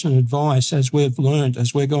information and advice as we've learned,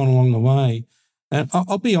 as we're going along the way. And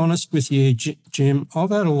I'll be honest with you, Jim, I've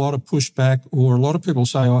had a lot of pushback, or a lot of people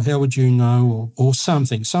say, oh, how would you know, or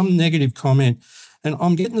something, some negative comment. And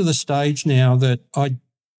I'm getting to the stage now that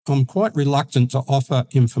I'm quite reluctant to offer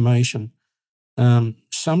information.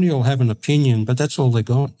 Somebody will have an opinion, but that's all they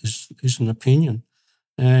got is an opinion.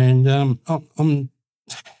 And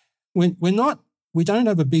we don't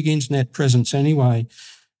have a big internet presence anyway.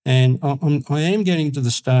 And I am getting to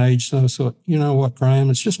the stage, so I thought, you know what, Graeme,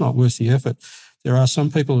 it's just not worth the effort. There are some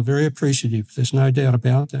people who are very appreciative. There's no doubt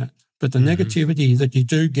about that. But the negativity that you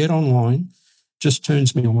do get online just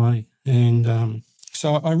turns me away. And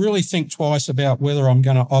so I really think twice about whether I'm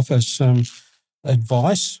going to offer some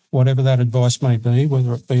advice, whatever that advice may be,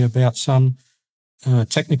 whether it be about some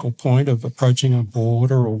technical point of approaching a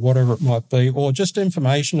border or whatever it might be, or just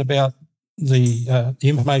information about the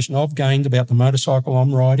information I've gained about the motorcycle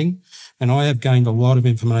I'm riding. And I have gained a lot of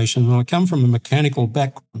information, and I come from a mechanical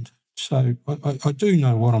background, so I do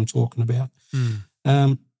know what I'm talking about.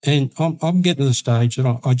 And I'm getting to the stage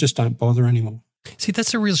that I just don't bother anymore. See,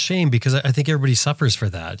 that's a real shame, because I think everybody suffers for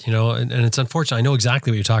that, and it's unfortunate. I know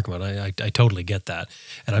exactly what you're talking about. I totally get that.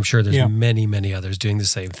 And I'm sure there's many, many others doing the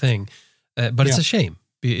same thing. But it's a shame.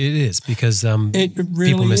 It is, because it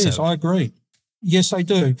really people miss is. out. I agree. Yes, I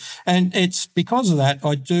do. And it's because of that,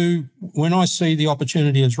 when I see the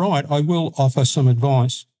opportunity is right, I will offer some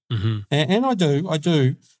advice. Mm-hmm. And I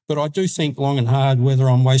do, but I do think long and hard whether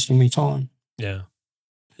I'm wasting my time. Yeah.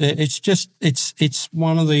 It's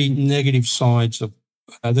one of the negative sides of,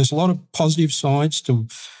 there's a lot of positive sides to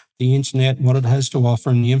the internet and what it has to offer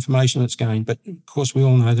and the information it's gained. But of course, we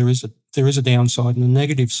all know there is a downside and a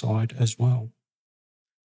negative side as well.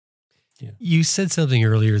 Yeah. You said something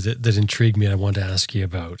earlier that intrigued me and I wanted to ask you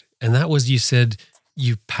about. And that was, you said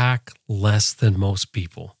you pack less than most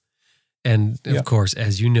people. And of course,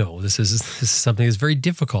 as you know, this is something that's very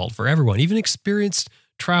difficult for everyone. Even experienced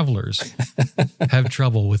travelers have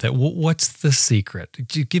trouble with it. What's the secret?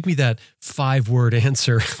 Give me that 5-word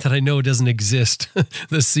answer that I know doesn't exist.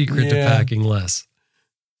 The secret to packing less.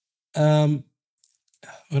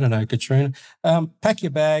 I don't know, Katrina. Pack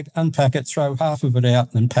your bag, unpack it, throw half of it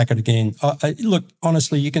out, and then pack it again. Look,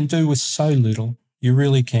 honestly, you can do with so little. You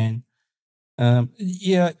really can. Got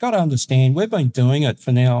to understand, we've been doing it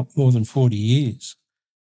for now more than 40 years.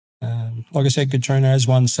 Like I said, Katrina has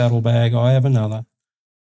one saddlebag. I have another.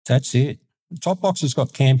 That's it. The top box has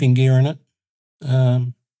got camping gear in it.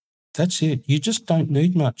 That's it. You just don't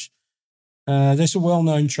need much. There's a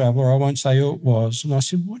well-known traveller, I won't say who it was, and I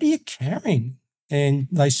said, what are you carrying? And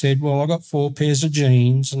they said, well, I got 4 pairs of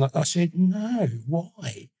jeans. And I said, no,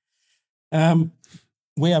 why?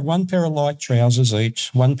 We have 1 pair of light trousers each,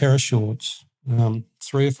 1 pair of shorts,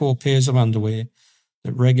 3 or 4 pairs of underwear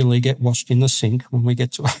that regularly get washed in the sink when we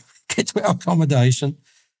get to get to our accommodation,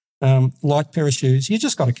 light pair of shoes, you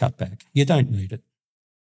just got to cut back. You don't need it.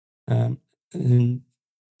 And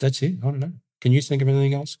that's it. I don't know. Can you think of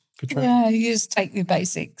anything else, Katrina? Yeah, you just take your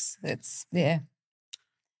basics. Yeah.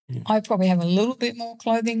 I probably have a little bit more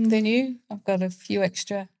clothing than you. I've got a few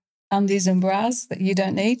extra undies and bras that you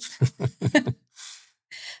don't need.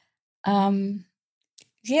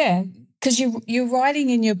 Yeah, because you're riding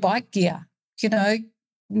in your bike gear. You know,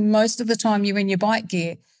 most of the time you're in your bike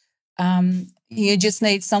gear. You just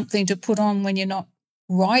need something to put on when you're not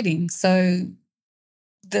riding. So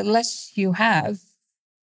the less you have,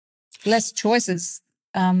 less choices,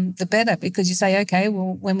 the better, because you say, okay,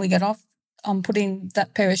 well, when we get off, I'm putting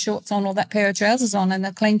that pair of shorts on or that pair of trousers on and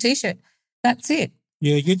a clean T-shirt. That's it.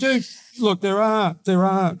 Yeah, you do. Look, there are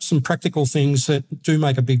some practical things that do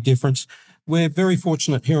make a big difference. We're very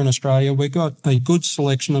fortunate here in Australia. We've got a good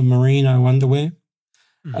selection of merino underwear.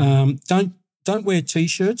 Don't wear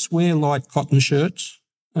T-shirts. Wear light cotton shirts.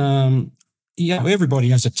 Everybody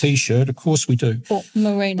has a T-shirt. Of course we do. Or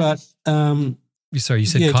merino. But sorry, you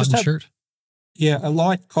said cotton shirt? Yeah, a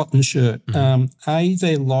light cotton shirt.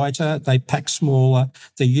 They're lighter. They pack smaller.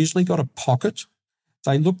 They usually got a pocket.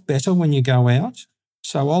 They look better when you go out.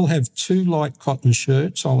 So I'll have 2 light cotton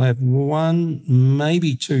shirts. I'll have 1,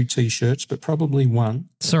 maybe 2 T-shirts, but probably 1.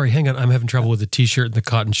 Sorry, hang on. I'm having trouble with the T-shirt and the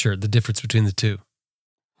cotton shirt, the difference between the two.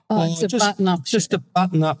 It's a button-up. Just a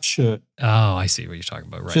button-up shirt. Oh, I see what you're talking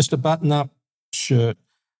about, right. Just a button-up shirt.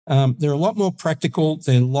 They're a lot more practical.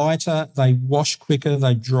 They're lighter. They wash quicker.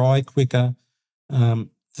 They dry quicker.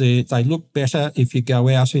 They look better if you go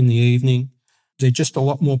out in the evening. They're just a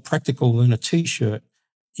lot more practical than a T-shirt.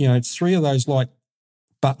 You know, it's 3 of those light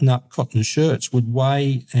button-up cotton shirts would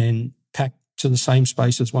weigh and pack to the same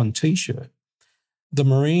space as 1 T-shirt. The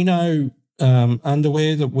merino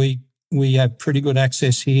underwear that we have pretty good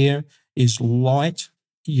access here is light.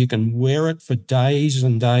 You can wear it for days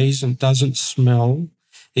and days and it doesn't smell.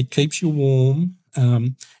 It keeps you warm.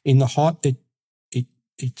 In the hot,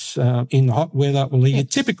 it's in the hot weather. Well, you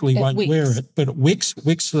typically won't wear it, but it wicks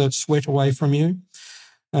the sweat away from you.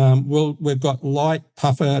 We've got light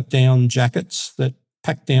puffer down jackets that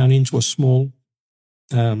pack down into a small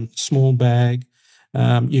bag.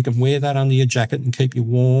 You can wear that under your jacket and keep you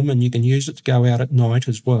warm, and you can use it to go out at night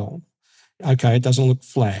as well. Okay, it doesn't look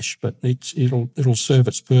flash, but it'll serve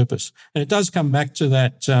its purpose. And it does come back to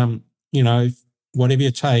that, whatever you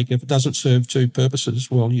take, if it doesn't serve 2 purposes,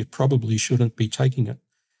 well, you probably shouldn't be taking it.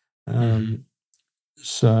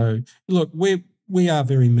 So, look, we are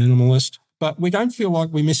very minimalist, but we don't feel like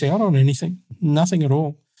we miss out on anything, nothing at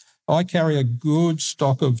all. I carry a good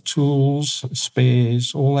stock of tools,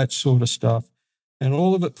 spares, all that sort of stuff, and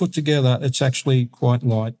all of it put together, it's actually quite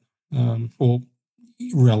light, or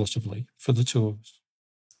relatively, for the 2 of us.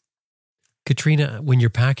 Katrina, when you're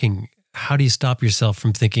packing, how do you stop yourself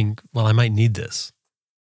from thinking, well, I might need this?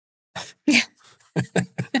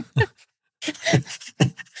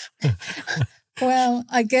 Well,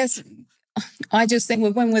 I guess I just think,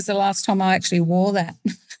 well, when was the last time I actually wore that?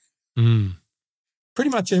 Pretty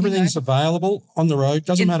much everything's available on the road.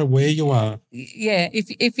 Doesn't matter where you are. Yeah,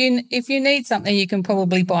 if you need something, you can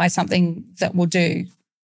probably buy something that will do.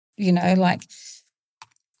 You know, like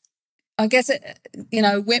I guess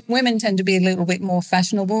women tend to be a little bit more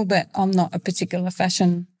fashionable, but I'm not a particular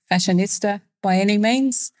fashionista by any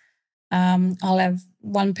means. I'll have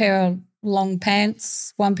 1 pair of long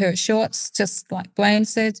pants, 1 pair of shorts, just like Graeme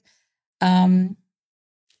said. I'll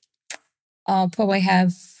probably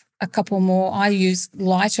have a couple more. I use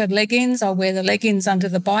lighter leggings. I'll wear the leggings under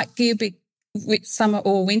the bike gear, summer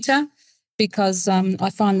or winter, because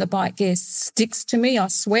I find the bike gear sticks to me. I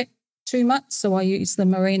sweat too much, so I use the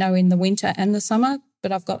merino in the winter and the summer,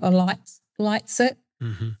 but I've got a light set.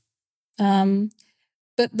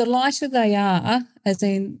 But the lighter they are, as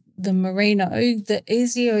in the merino, the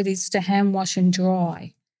easier it is to hand wash and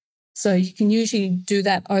dry. So you can usually do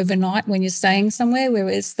that overnight when you're staying somewhere,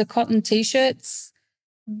 whereas the cotton T-shirts,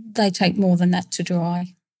 they take more than that to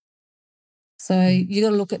dry. So you got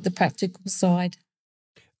to look at the practical side.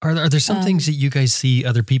 Are there some things that you guys see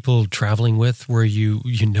other people traveling with where you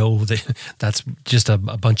know that that's just a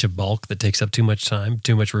bunch of bulk that takes up too much time,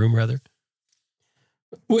 too much room, rather?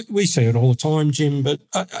 We see it all the time, Jim, but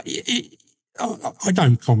I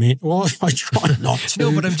don't comment. Well, I try not to.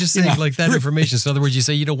 No, but I'm just saying like that information. So in other words, you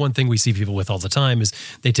say, one thing we see people with all the time is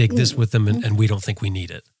they take this with them and we don't think we need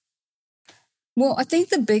it. Well, I think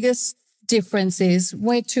the biggest difference is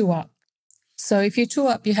we're 2 up. So if you're 2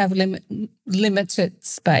 up, you have limited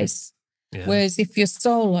space. Yeah. Whereas if you're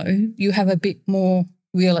solo, you have a bit more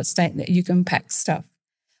real estate that you can pack stuff.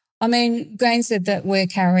 I mean, Graeme said that we're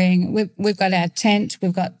carrying, we've got our tent,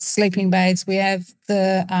 we've got sleeping bags, we have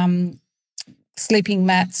the sleeping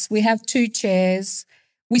mats, we have 2 chairs.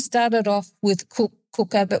 We started off with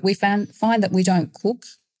cooker, but we find that we don't cook.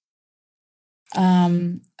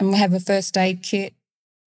 And we have a first aid kit.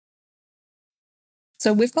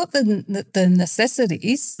 So we've got the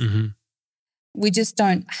necessities. Mm-hmm. We just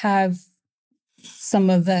don't have some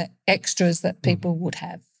of the extras that people would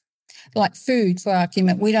have. Like food, for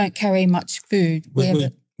argument, we don't carry much food.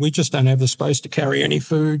 We just don't have the space to carry any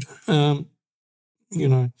food,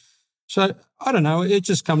 So I don't know. It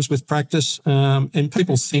just comes with practice, and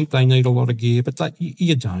people think they need a lot of gear, but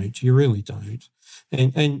you don't. You really don't.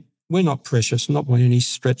 And we're not precious, not by any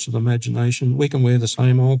stretch of the imagination. We can wear the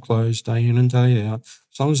same old clothes day in and day out,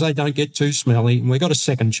 as long as they don't get too smelly. And we got a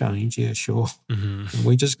second change, yeah, sure. Mm-hmm. And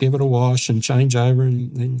we just give it a wash and change over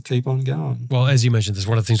and then keep on going. Well, as you mentioned, this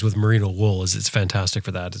one of the things with merino wool is it's fantastic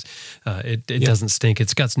for that. It doesn't stink.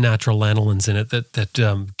 It's got natural lanolins in it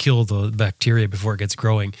that kill the bacteria before it gets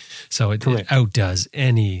growing. So it outdoes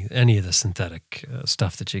any of the synthetic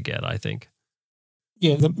stuff that you get, I think.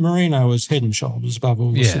 Yeah, the merino is head and shoulders above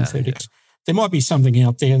all the synthetics. Yeah. There might be something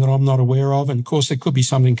out there that I'm not aware of, and of course there could be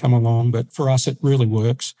something come along, but for us it really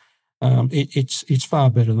works. It's far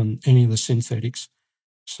better than any of the synthetics.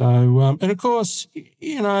 So, and of course,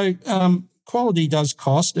 quality does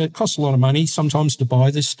cost. It costs a lot of money sometimes to buy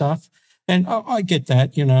this stuff, and I get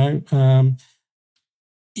that.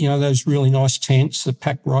 Those really nice tents that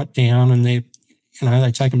pack right down, and they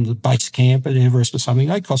take them to the base camp at Everest or something.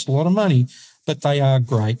 They cost a lot of money. But they are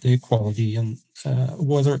great, they're quality, and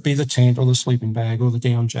whether it be the tent or the sleeping bag or the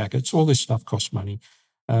down jackets, all this stuff costs money.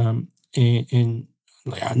 And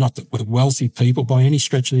not that we're wealthy people by any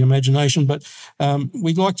stretch of the imagination, but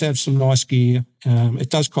we'd like to have some nice gear.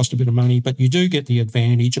 It does cost a bit of money, but you do get the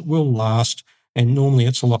advantage. It will last, and normally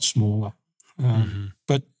it's a lot smaller.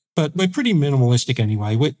 But we're pretty minimalistic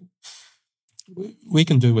anyway. We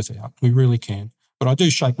can do without. We really can. But I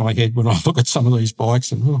do shake my head when I look at some of these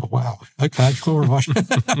bikes and, oh, wow, okay, all right.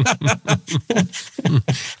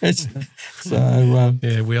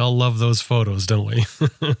 Yeah, we all love those photos, don't we?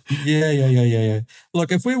 Yeah.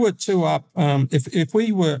 Look, if we were two up, if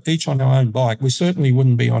we were each on our own bike, we certainly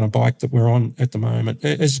wouldn't be on a bike that we're on at the moment.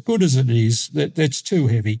 As good as it is, that's too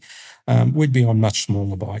heavy. We'd be on much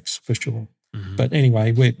smaller bikes for sure. Mm-hmm. But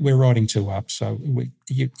anyway, we're riding 2 up, so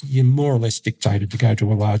you're more or less dictated to go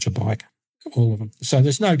to a larger bike. All of them. So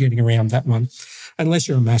there's no getting around that one unless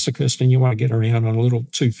you're a masochist and you want to get around on a little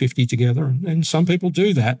 250 together. And some people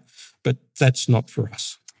do that, but that's not for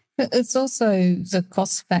us. It's also the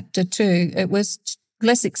cost factor too. It was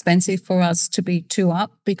less expensive for us to be 2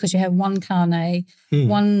 up because you have one carnet,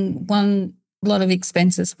 one lot of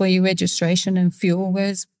expenses for your registration and fuel,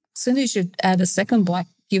 whereas as soon as you add a second bike,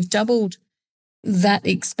 you've doubled that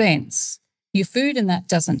expense. Your food and that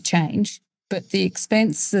doesn't change. But the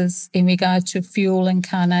expenses in regard to fuel and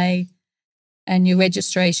carnet and your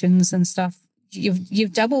registrations and stuff,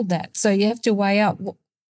 you've doubled that. So you have to weigh up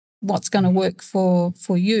what's going to work for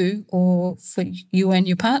you or for you and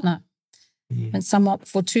your partner. Mm. And some opt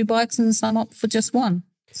for 2 bikes and some opt for just 1.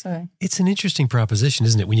 So it's an interesting proposition,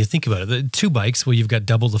 isn't it? When you think about it, the 2 bikes, well, you've got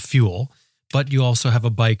double the fuel, but you also have a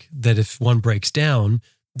bike that if one breaks down,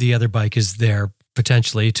 the other bike is there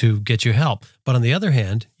potentially to get you help. But on the other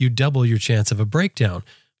hand, you double your chance of a breakdown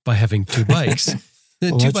by having 2 bikes.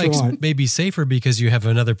 The 2 bikes may be safer because you have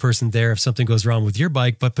another person there if something goes wrong with your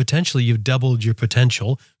bike, but potentially you've doubled your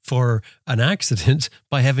potential for an accident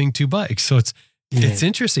by having 2 bikes. So it's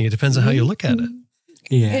interesting. It depends on how you look at it.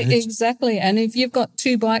 Yeah, exactly. And if you've got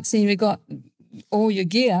 2 bikes and you've got all your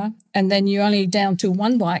gear and then you're only down to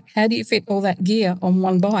 1 bike, how do you fit all that gear on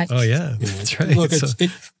 1 bike? Oh, yeah. That's right. Look,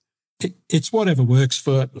 it's whatever works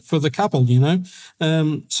for the couple,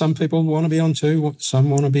 Some people want to be on 2, some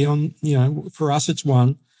want to be on, for us it's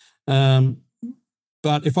 1.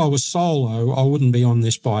 But if I was solo, I wouldn't be on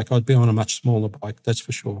this bike. I'd be on a much smaller bike, that's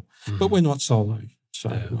for sure. Mm-hmm. But we're not solo. So,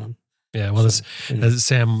 as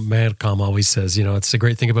Sam Madcom always says, it's the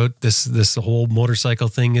great thing about this whole motorcycle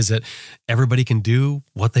thing is that everybody can do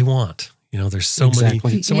what they want. There's so much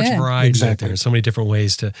variety out there, so many different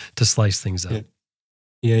ways to slice things up.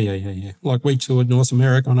 Yeah. Like we toured North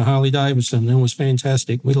America on a Harley Davidson. It was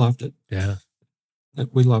fantastic. We loved it. Yeah.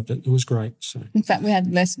 We loved it. It was great. So in fact, we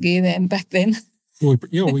had less gear then back then. We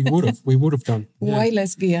would have. We would have done. Yeah. Way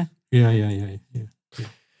less gear. Yeah.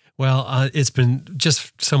 Well, it's been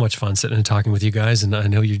just so much fun sitting and talking with you guys. And I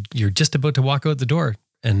know you're just about to walk out the door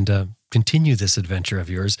and continue this adventure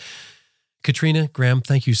of yours. Katrina, Graeme,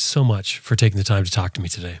 thank you so much for taking the time to talk to me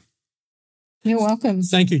today. You're welcome.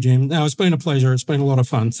 Thank you, Jim. No, it's been a pleasure. It's been a lot of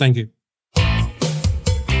fun. Thank you.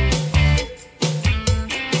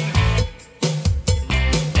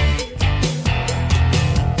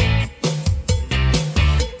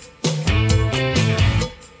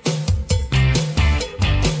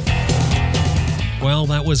 Well,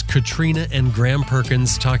 that was Katrina and Graeme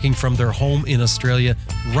Perkins talking from their home in Australia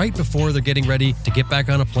right before they're getting ready to get back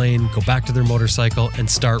on a plane, go back to their motorcycle, and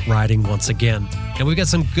start riding once again. And we've got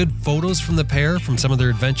some good photos from the pair from some of their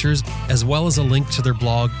adventures, as well as a link to their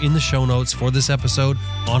blog in the show notes for this episode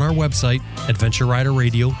on our website,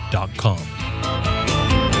 adventureriderradio.com.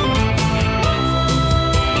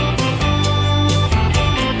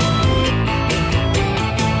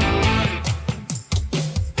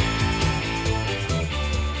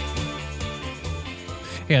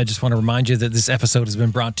 Hey, I just want to remind you that this episode has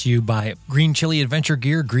been brought to you by Green Chili Adventure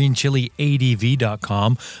Gear,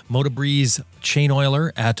 greenchiliadv.com, Motobreeze Chain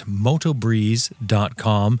Oiler at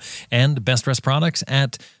motobreeze.com, and Best Rest Products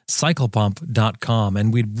at cyclepump.com.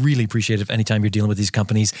 And we'd really appreciate it if anytime you're dealing with these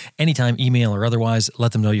companies, anytime email or otherwise,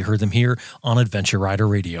 let them know you heard them here on Adventure Rider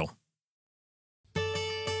Radio.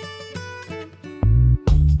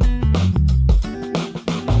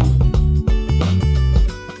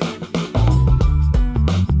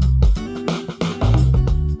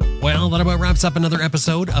 Well, that about wraps up another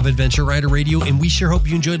episode of Adventure Rider Radio, and we sure hope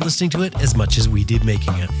you enjoyed listening to it as much as we did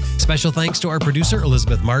making it. Special thanks to our producer,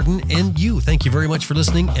 Elizabeth Martin, and you. Thank you very much for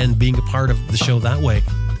listening and being a part of the show that way.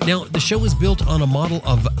 Now, the show is built on a model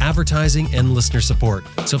of advertising and listener support.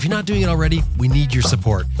 So if you're not doing it already, we need your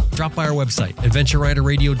support. Drop by our website,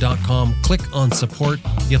 adventureriderradio.com, click on support.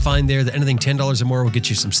 You'll find there that anything $10 or more will get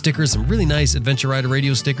you some stickers, some really nice Adventure Rider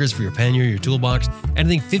Radio stickers for your pannier, your toolbox.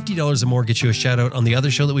 Anything $50 or more gets you a shout out on the other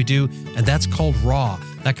show that we do, and that's called Raw.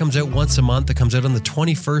 That comes out once a month. It comes out on the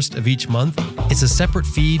 21st of each month. It's a separate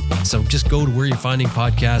feed, so just go to where you're finding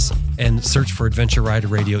podcasts and search for Adventure Rider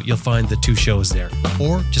Radio. You'll find the two shows there.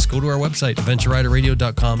 Or just go to our website,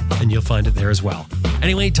 adventureriderradio.com, and you'll find it there as well.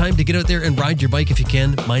 Anyway, time to get out there and ride your bike if you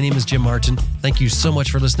can. My name is Jim Martin. Thank you so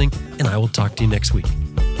much for listening, and I will talk to you next week.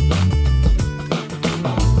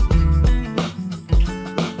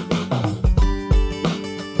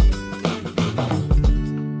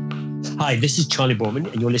 Hi, this is Charlie Borman,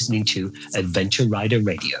 and you're listening to Adventure Rider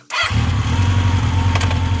Radio.